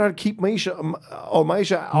had figured out how to keep Miesha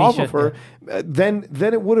off of her, then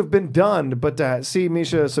it would have been done. But to see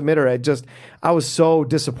Miesha submit her, I was so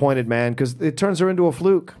disappointed, man, because it turns her into a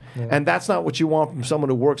fluke. And that's not what you want from someone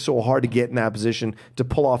who works so hard to get in that position to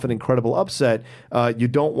pull off an incredible upset. You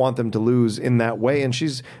don't want them to lose in that way. And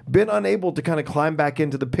she's been unable to kind of climb back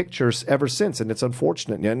into the pictures ever since. And it's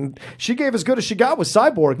unfortunate. And she gave as good as she got with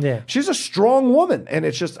Cyborg. Yeah. She's a strong woman. And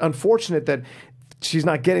it's just unfortunate that she's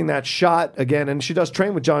not getting that shot again. And she does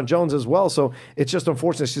train with John Jones as well. So it's just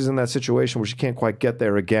unfortunate she's in that situation where she can't quite get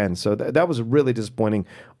there again. So that was really disappointing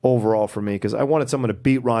overall for me, because I wanted someone to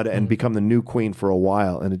beat Ronda and become the new queen for a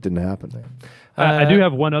while, and it didn't happen. I do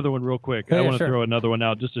have one other one real quick. I want to throw another one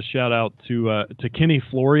out. Just a shout out to Kenny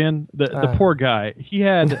Florian, the poor guy. He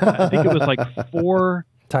had, I think it was like four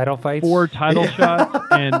title fights, shots,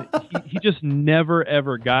 and he just never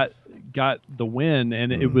ever got the win,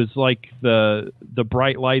 and it was like the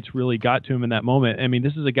bright lights really got to him in that moment. I mean,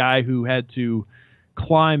 this is a guy who had to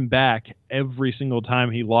climb back every single time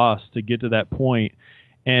he lost to get to that point.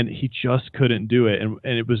 and he just couldn't do it. And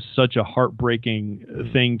it was such a heartbreaking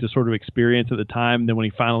thing to sort of experience at the time. Then when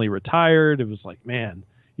he finally retired, it was like, man,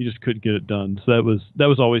 you just couldn't get it done. So that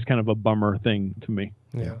was always kind of a bummer thing to me.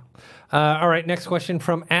 Yeah. All right. Next question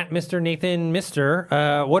from @Mr. Nathan.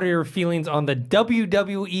 What are your feelings on the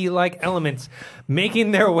WWE-like elements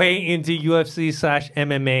making their way into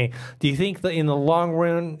UFC/MMA? Do you think that in the long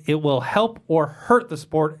run it will help or hurt the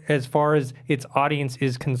sport as far as its audience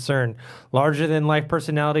is concerned? Larger-than-life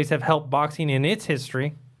personalities have helped boxing in its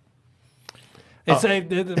history.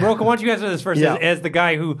 Roka, why don't you answer this first as the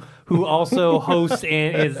guy who also hosts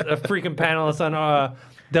and is a freaking panelist on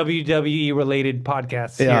WWE related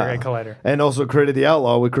podcasts here at Collider. And also created The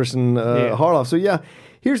Outlaw with Kristen Harloff. So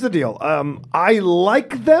here's the deal. I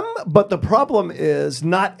like them, but the problem is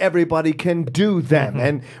not everybody can do them.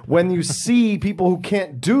 And when you see people who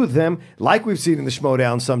can't do them, like we've seen in the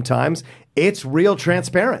Schmodown sometimes, it's real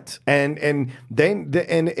transparent. And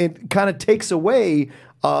it kind of takes away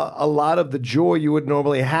a lot of the joy you would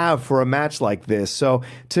normally have for a match like this. So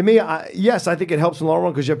to me, yes, I think it helps in the long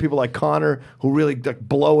run because you have people like Conor who really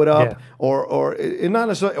blow it up, or not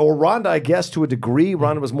necessarily, or Ronda, I guess, to a degree.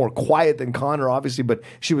 Ronda was more quiet than Conor, obviously, but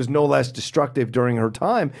she was no less destructive during her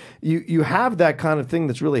time. You have that kind of thing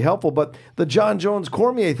that's really helpful. But the John Jones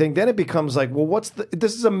Cormier thing, then it becomes like, well,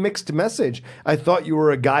 this is a mixed message. I thought you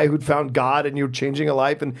were a guy who'd found God and you're changing a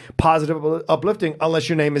life and positive, uplifting, unless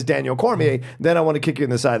your name is Daniel Cormier. Then I want to kick you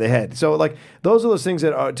in the side of the head. So like those are those things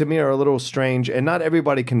that are, to me, are a little strange, and not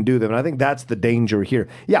everybody can do them. And I think that's the danger here.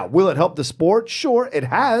 Yeah, will it help the sport? Sure, it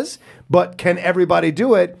has, but can everybody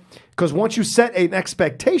do it? Because once you set an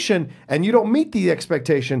expectation and you don't meet the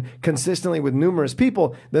expectation consistently with numerous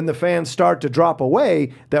people, then the fans start to drop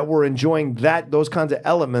away that we're enjoying those kinds of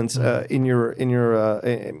elements in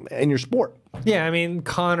your sport. Yeah, I mean,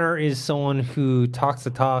 Conor is someone who talks the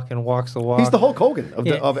talk and walks the walk. He's the Hulk Hogan of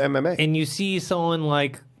MMA. And you see someone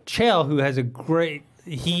like Chael who has a great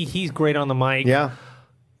he's great on the mic. Yeah.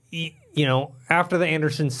 After the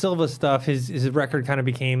Anderson Silva stuff, his record kind of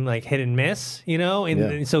became like hit and miss,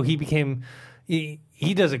 and so he became he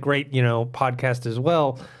does a great podcast as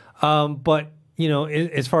well, but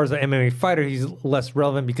as far as the MMA fighter, he's less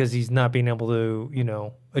relevant because he's not being able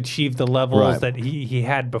to achieve the levels that he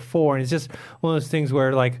had before, and it's just one of those things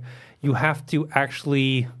where like you have to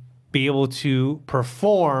actually be able to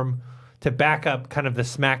perform to back up kind of the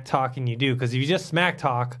smack talking you do, because if you just smack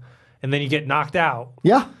talk and then you get knocked out,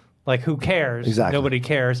 like, who cares? Exactly. Nobody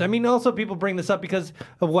cares. I mean, also people bring this up because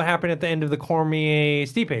of what happened at the end of the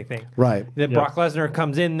Cormier-Stipe thing. Right. That Brock Lesnar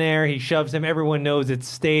comes in there, he shoves him. Everyone knows it's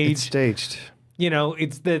staged. It's staged.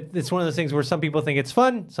 It's one of those things where some people think it's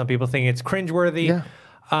fun, some people think it's cringeworthy. Yeah.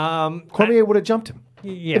 Cormier would have jumped him.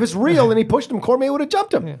 Yeah. If it's real and he pushed him, Cormier would have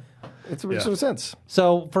jumped him. Yeah. It makes no sense.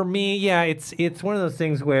 So for me, it's one of those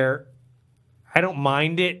things where I don't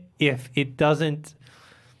mind it if it doesn't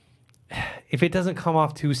come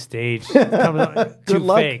off too staged, too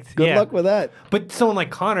faked. Good luck with that. But someone like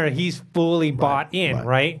Conor, he's fully bought in,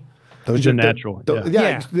 right? Those are natural.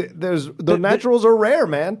 The naturals are rare,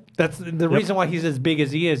 man. That's the reason why he's as big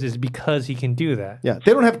as he is because he can do that. Yeah,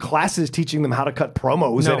 they don't have classes teaching them how to cut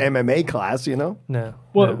promos at MMA class, No.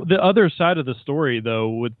 Well, the other side of the story, though,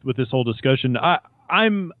 with this whole discussion,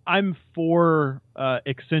 I'm for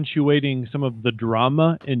accentuating some of the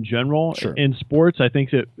drama in general in sports. I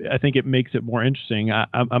think it makes it more interesting.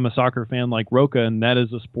 I'm a soccer fan like Roka, and that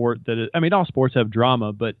is a sport that all sports have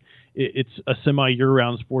drama, but it's a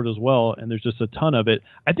semi-year-round sport as well, and there's just a ton of it.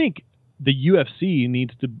 I think the UFC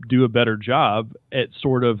needs to do a better job at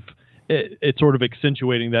sort of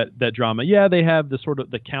accentuating that drama. Yeah, they have the sort of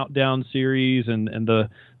the countdown series and the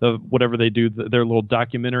whatever they do, their little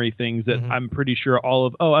documentary things that I'm pretty sure all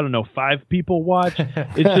of 5 people watch.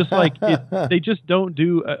 It's just like they just don't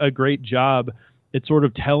do a great job at sort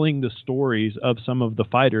of telling the stories of some of the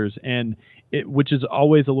fighters, and which is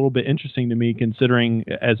always a little bit interesting to me, considering,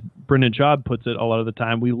 as Brendan Schaub puts it a lot of the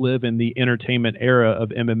time, we live in the entertainment era of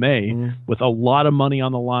MMA with a lot of money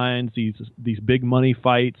on the lines, these big money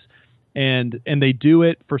fights. And they do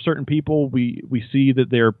it for certain people. We see that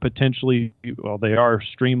they're potentially, they are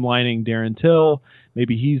streamlining Darren Till.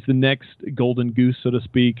 Maybe he's the next golden goose, so to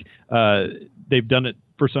speak. They've done it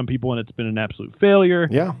for some people, and it's been an absolute failure.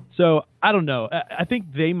 Yeah. So I don't know. I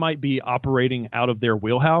think they might be operating out of their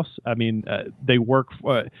wheelhouse. I mean, they work.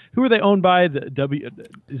 Who are they owned by? Is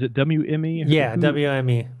it WME? Yeah,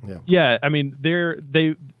 WME. Yeah. I mean,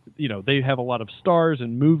 they have a lot of stars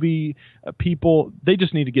and movie people. They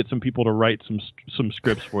just need to get some people to write some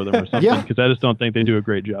scripts for them or something, because I just don't think they do a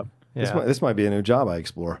great job. This might be a new job I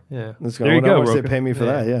explore. Yeah. There you go, how much they Roka. pay me for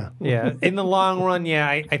that. Yeah. Yeah. In the long run,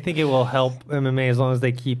 I think it will help MMA as long as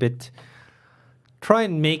they keep it. Try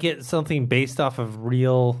and make it something based off of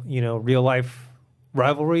real life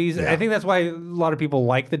rivalries. Yeah. I think that's why a lot of people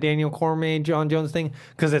like the Daniel Cormier, John Jones thing,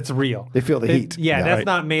 because it's real. They feel the heat. Yeah, that's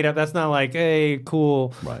not made up. That's not like, hey,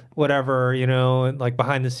 cool, whatever, like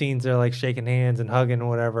behind the scenes, they're like shaking hands and hugging or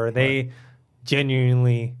whatever. They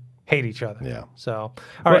genuinely hate each other. Yeah. So,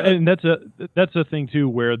 all right. And that's a thing too,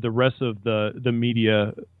 where the rest of the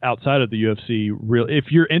media outside of the UFC,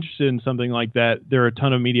 if you're interested in something like that, there are a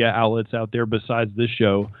ton of media outlets out there besides this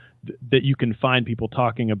show that you can find people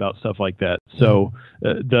talking about stuff like that. So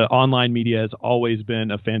the online media has always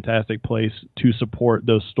been a fantastic place to support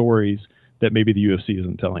those stories that maybe the UFC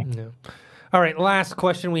isn't telling. Yeah. All right, last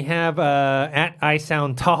question we have at I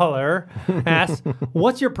Sound Taller asks,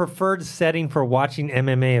 what's your preferred setting for watching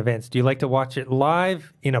MMA events? Do you like to watch it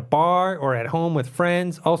live, in a bar, or at home with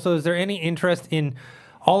friends? Also, is there any interest in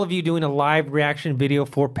all of you doing a live reaction video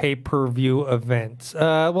for pay-per-view events?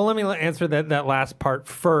 Well, let me answer that last part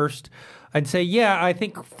first. I'd say, I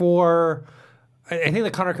think I think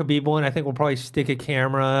the Conor Khabib one, I think we'll probably stick a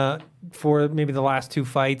camera for maybe the last 2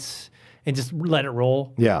 fights and just let it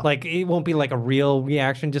roll. Yeah. Like, it won't be like a real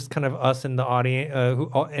reaction, just kind of us and the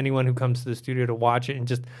audience, anyone who comes to the studio to watch it, and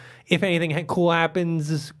just, if anything cool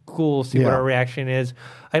happens, it's cool, see what our reaction is.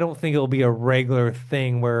 I don't think it'll be a regular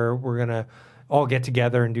thing where we're going to all get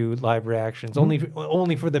together and do live reactions. Only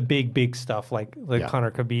for the big stuff like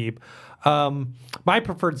Conor Khabib. My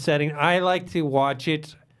preferred setting, I like to watch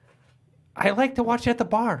it at the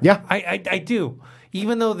bar. Yeah. I do.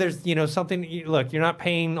 Even though there's, something, look, you're not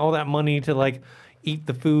paying all that money to like eat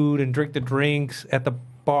the food and drink the drinks at the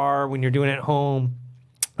bar when you're doing it at home.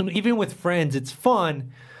 And even with friends, it's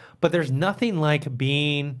fun, but there's nothing like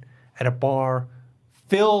being at a bar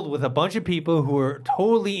filled with a bunch of people who are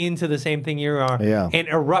totally into the same thing you are and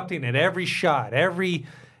erupting at every shot, everything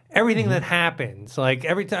that happens. Like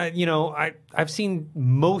every time, I've seen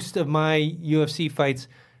most of my UFC fights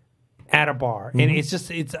at a bar, and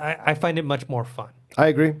I find it much more fun. I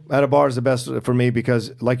agree. At a bar is the best for me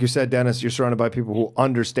because, like you said, Dennis, you're surrounded by people who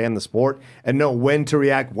understand the sport and know when to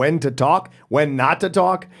react, when to talk, when not to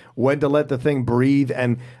talk, when to let the thing breathe.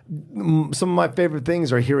 And some of my favorite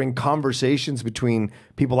things are hearing conversations between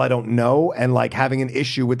people I don't know and like having an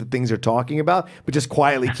issue with the things they're talking about, but just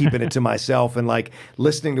quietly keeping it to myself and like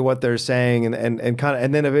listening to what they're saying and kind of,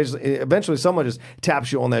 and then eventually someone just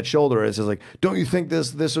taps you on that shoulder and says like, don't you think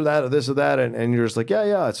this or that or this or that? And you're just like,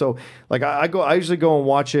 yeah. So like I usually go and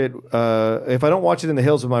watch it. If I don't watch it in the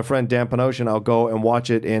hills with my friend Dan Panoshin, I'll go and watch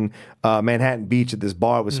it in Manhattan Beach at this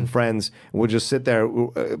bar with some friends. And we'll just sit there.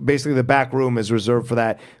 Basically, the back room is reserved for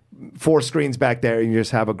that. 4 screens back there, and you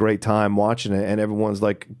just have a great time watching it, and everyone's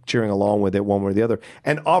like cheering along with it one way or the other,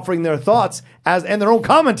 and offering their thoughts and their own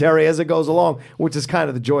commentary as it goes along, which is kind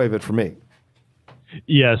of the joy of it for me.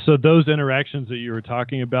 Yeah, so those interactions that you were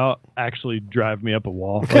talking about actually drive me up a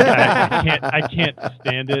wall. Like, I can't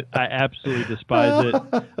stand it. I absolutely despise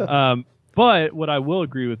it. But what I will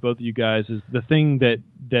agree with both of you guys is the thing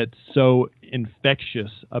that's so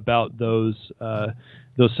infectious about those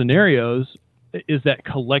scenarios is that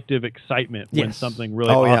collective excitement when something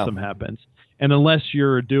really awesome happens. And unless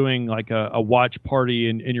you're doing like a watch party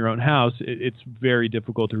in your own house, it's very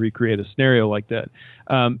difficult to recreate a scenario like that.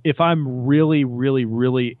 If I'm really, really,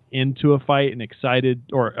 really into a fight and excited,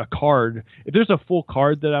 or a card, if there's a full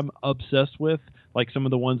card that I'm obsessed with, like some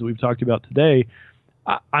of the ones that we've talked about today,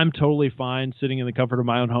 I'm totally fine sitting in the comfort of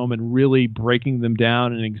my own home and really breaking them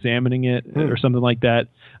down and examining it or something like that.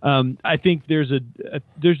 I think there's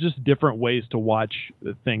just different ways to watch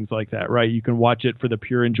things like that, right? You can watch it for the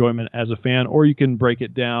pure enjoyment as a fan, or you can break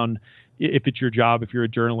it down if it's your job, if you're a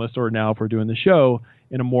journalist, or now if we're doing the show,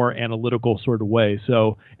 in a more analytical sort of way.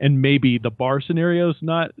 So, and maybe the bar scenario is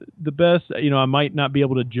not the best. I might not be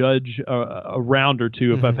able to judge a round or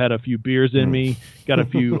two if I've had a few beers in me, got a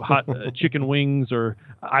few hot chicken wings, or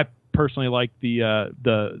I personally like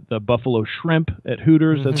the buffalo shrimp at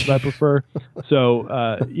Hooters. That's what I prefer. So,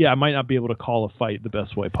 I might not be able to call a fight the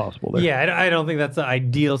best way possible there. Yeah, I don't think that's the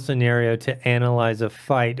ideal scenario to analyze a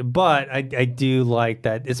fight, but I do like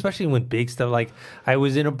that, especially with big stuff. Like I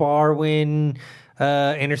was in a bar when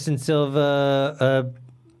Anderson Silva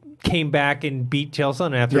came back and beat Chael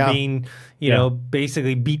Sonnen after being,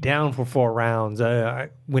 basically beat down for 4 rounds.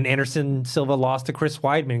 When Anderson Silva lost to Chris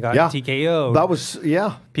Weidman, got TKO. That was,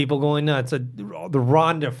 people going nuts. The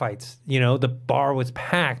Ronda fights, the bar was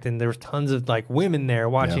packed and there was tons of like women there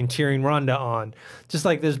watching, cheering Ronda on. Just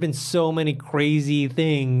like there's been so many crazy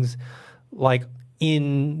things like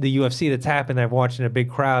in the UFC that's happened. I've watched in a big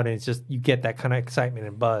crowd, and it's just you get that kind of excitement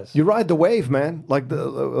and buzz. You ride the wave, man. I've been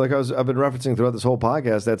referencing throughout this whole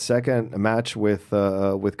podcast, that second match with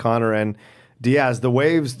Conor and Diaz, the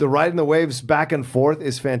riding the waves back and forth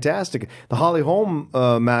is fantastic. The Holly Holm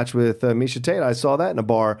match with Misha Tate, I saw that in a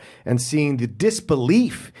bar, and seeing the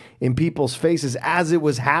disbelief in people's faces as it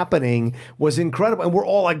was happening was incredible. And we're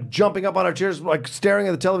all like jumping up on our chairs, like staring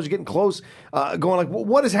at the television, getting close, going like,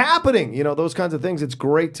 what is happening? You know, those kinds of things. It's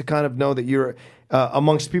great to kind of know that you're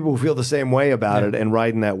amongst people who feel the same way about it and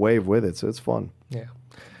riding that wave with it. So it's fun. Yeah.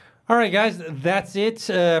 All right, guys, that's it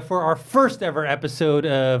for our first ever episode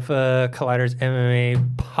of Collider's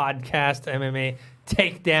MMA podcast, MMA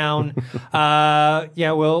Takedown.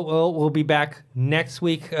 We'll be back next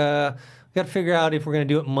week. We got to figure out if we're going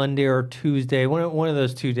to do it Monday or Tuesday. One of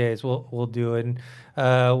those 2 days, we'll do it, and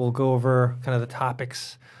we'll go over kind of the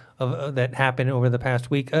topics that happened over the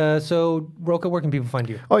past week. So, Rocha, where can people find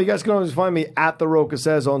you? Oh, you guys can always find me at The Rocha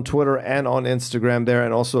Says on Twitter and on Instagram there.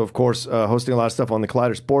 And also, of course, hosting a lot of stuff on the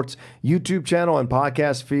Collider Sports YouTube channel and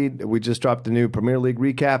podcast feed. We just dropped the new Premier League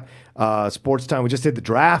recap, Sports Time. We just did the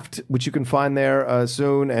draft, which you can find there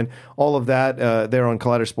soon. And all of that there on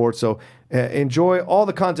Collider Sports. So enjoy all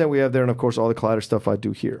the content we have there. And, of course, all the Collider stuff I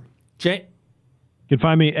do here. Jay? You can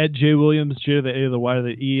find me at J Williams, J to the A to the Y to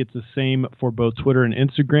the E. It's the same for both Twitter and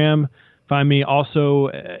Instagram. Find me also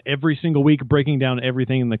every single week breaking down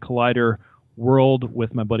everything in the Collider world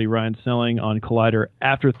with my buddy Ryan Selling on Collider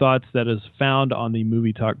Afterthoughts, that is found on the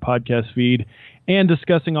Movie Talk podcast feed, and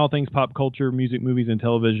discussing all things pop culture, music, movies, and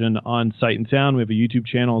television on Sight and Sound. We have a YouTube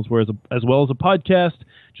channel as well as a podcast.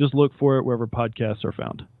 Just look for it wherever podcasts are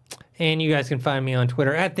found. And you guys can find me on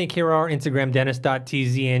Twitter at ThinkHero, Instagram,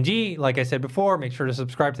 Dennis.tzng. Like I said before, make sure to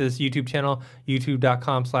subscribe to this YouTube channel,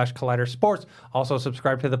 youtube.com/Collider Sports. Also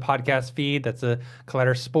subscribe to the podcast feed. That's a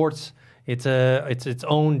Collider Sports. It's its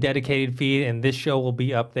own dedicated feed, and this show will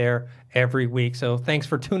be up there every week. So thanks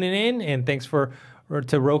for tuning in, and thanks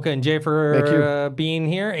to Rocha and Jay for being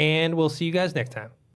here, and we'll see you guys next time.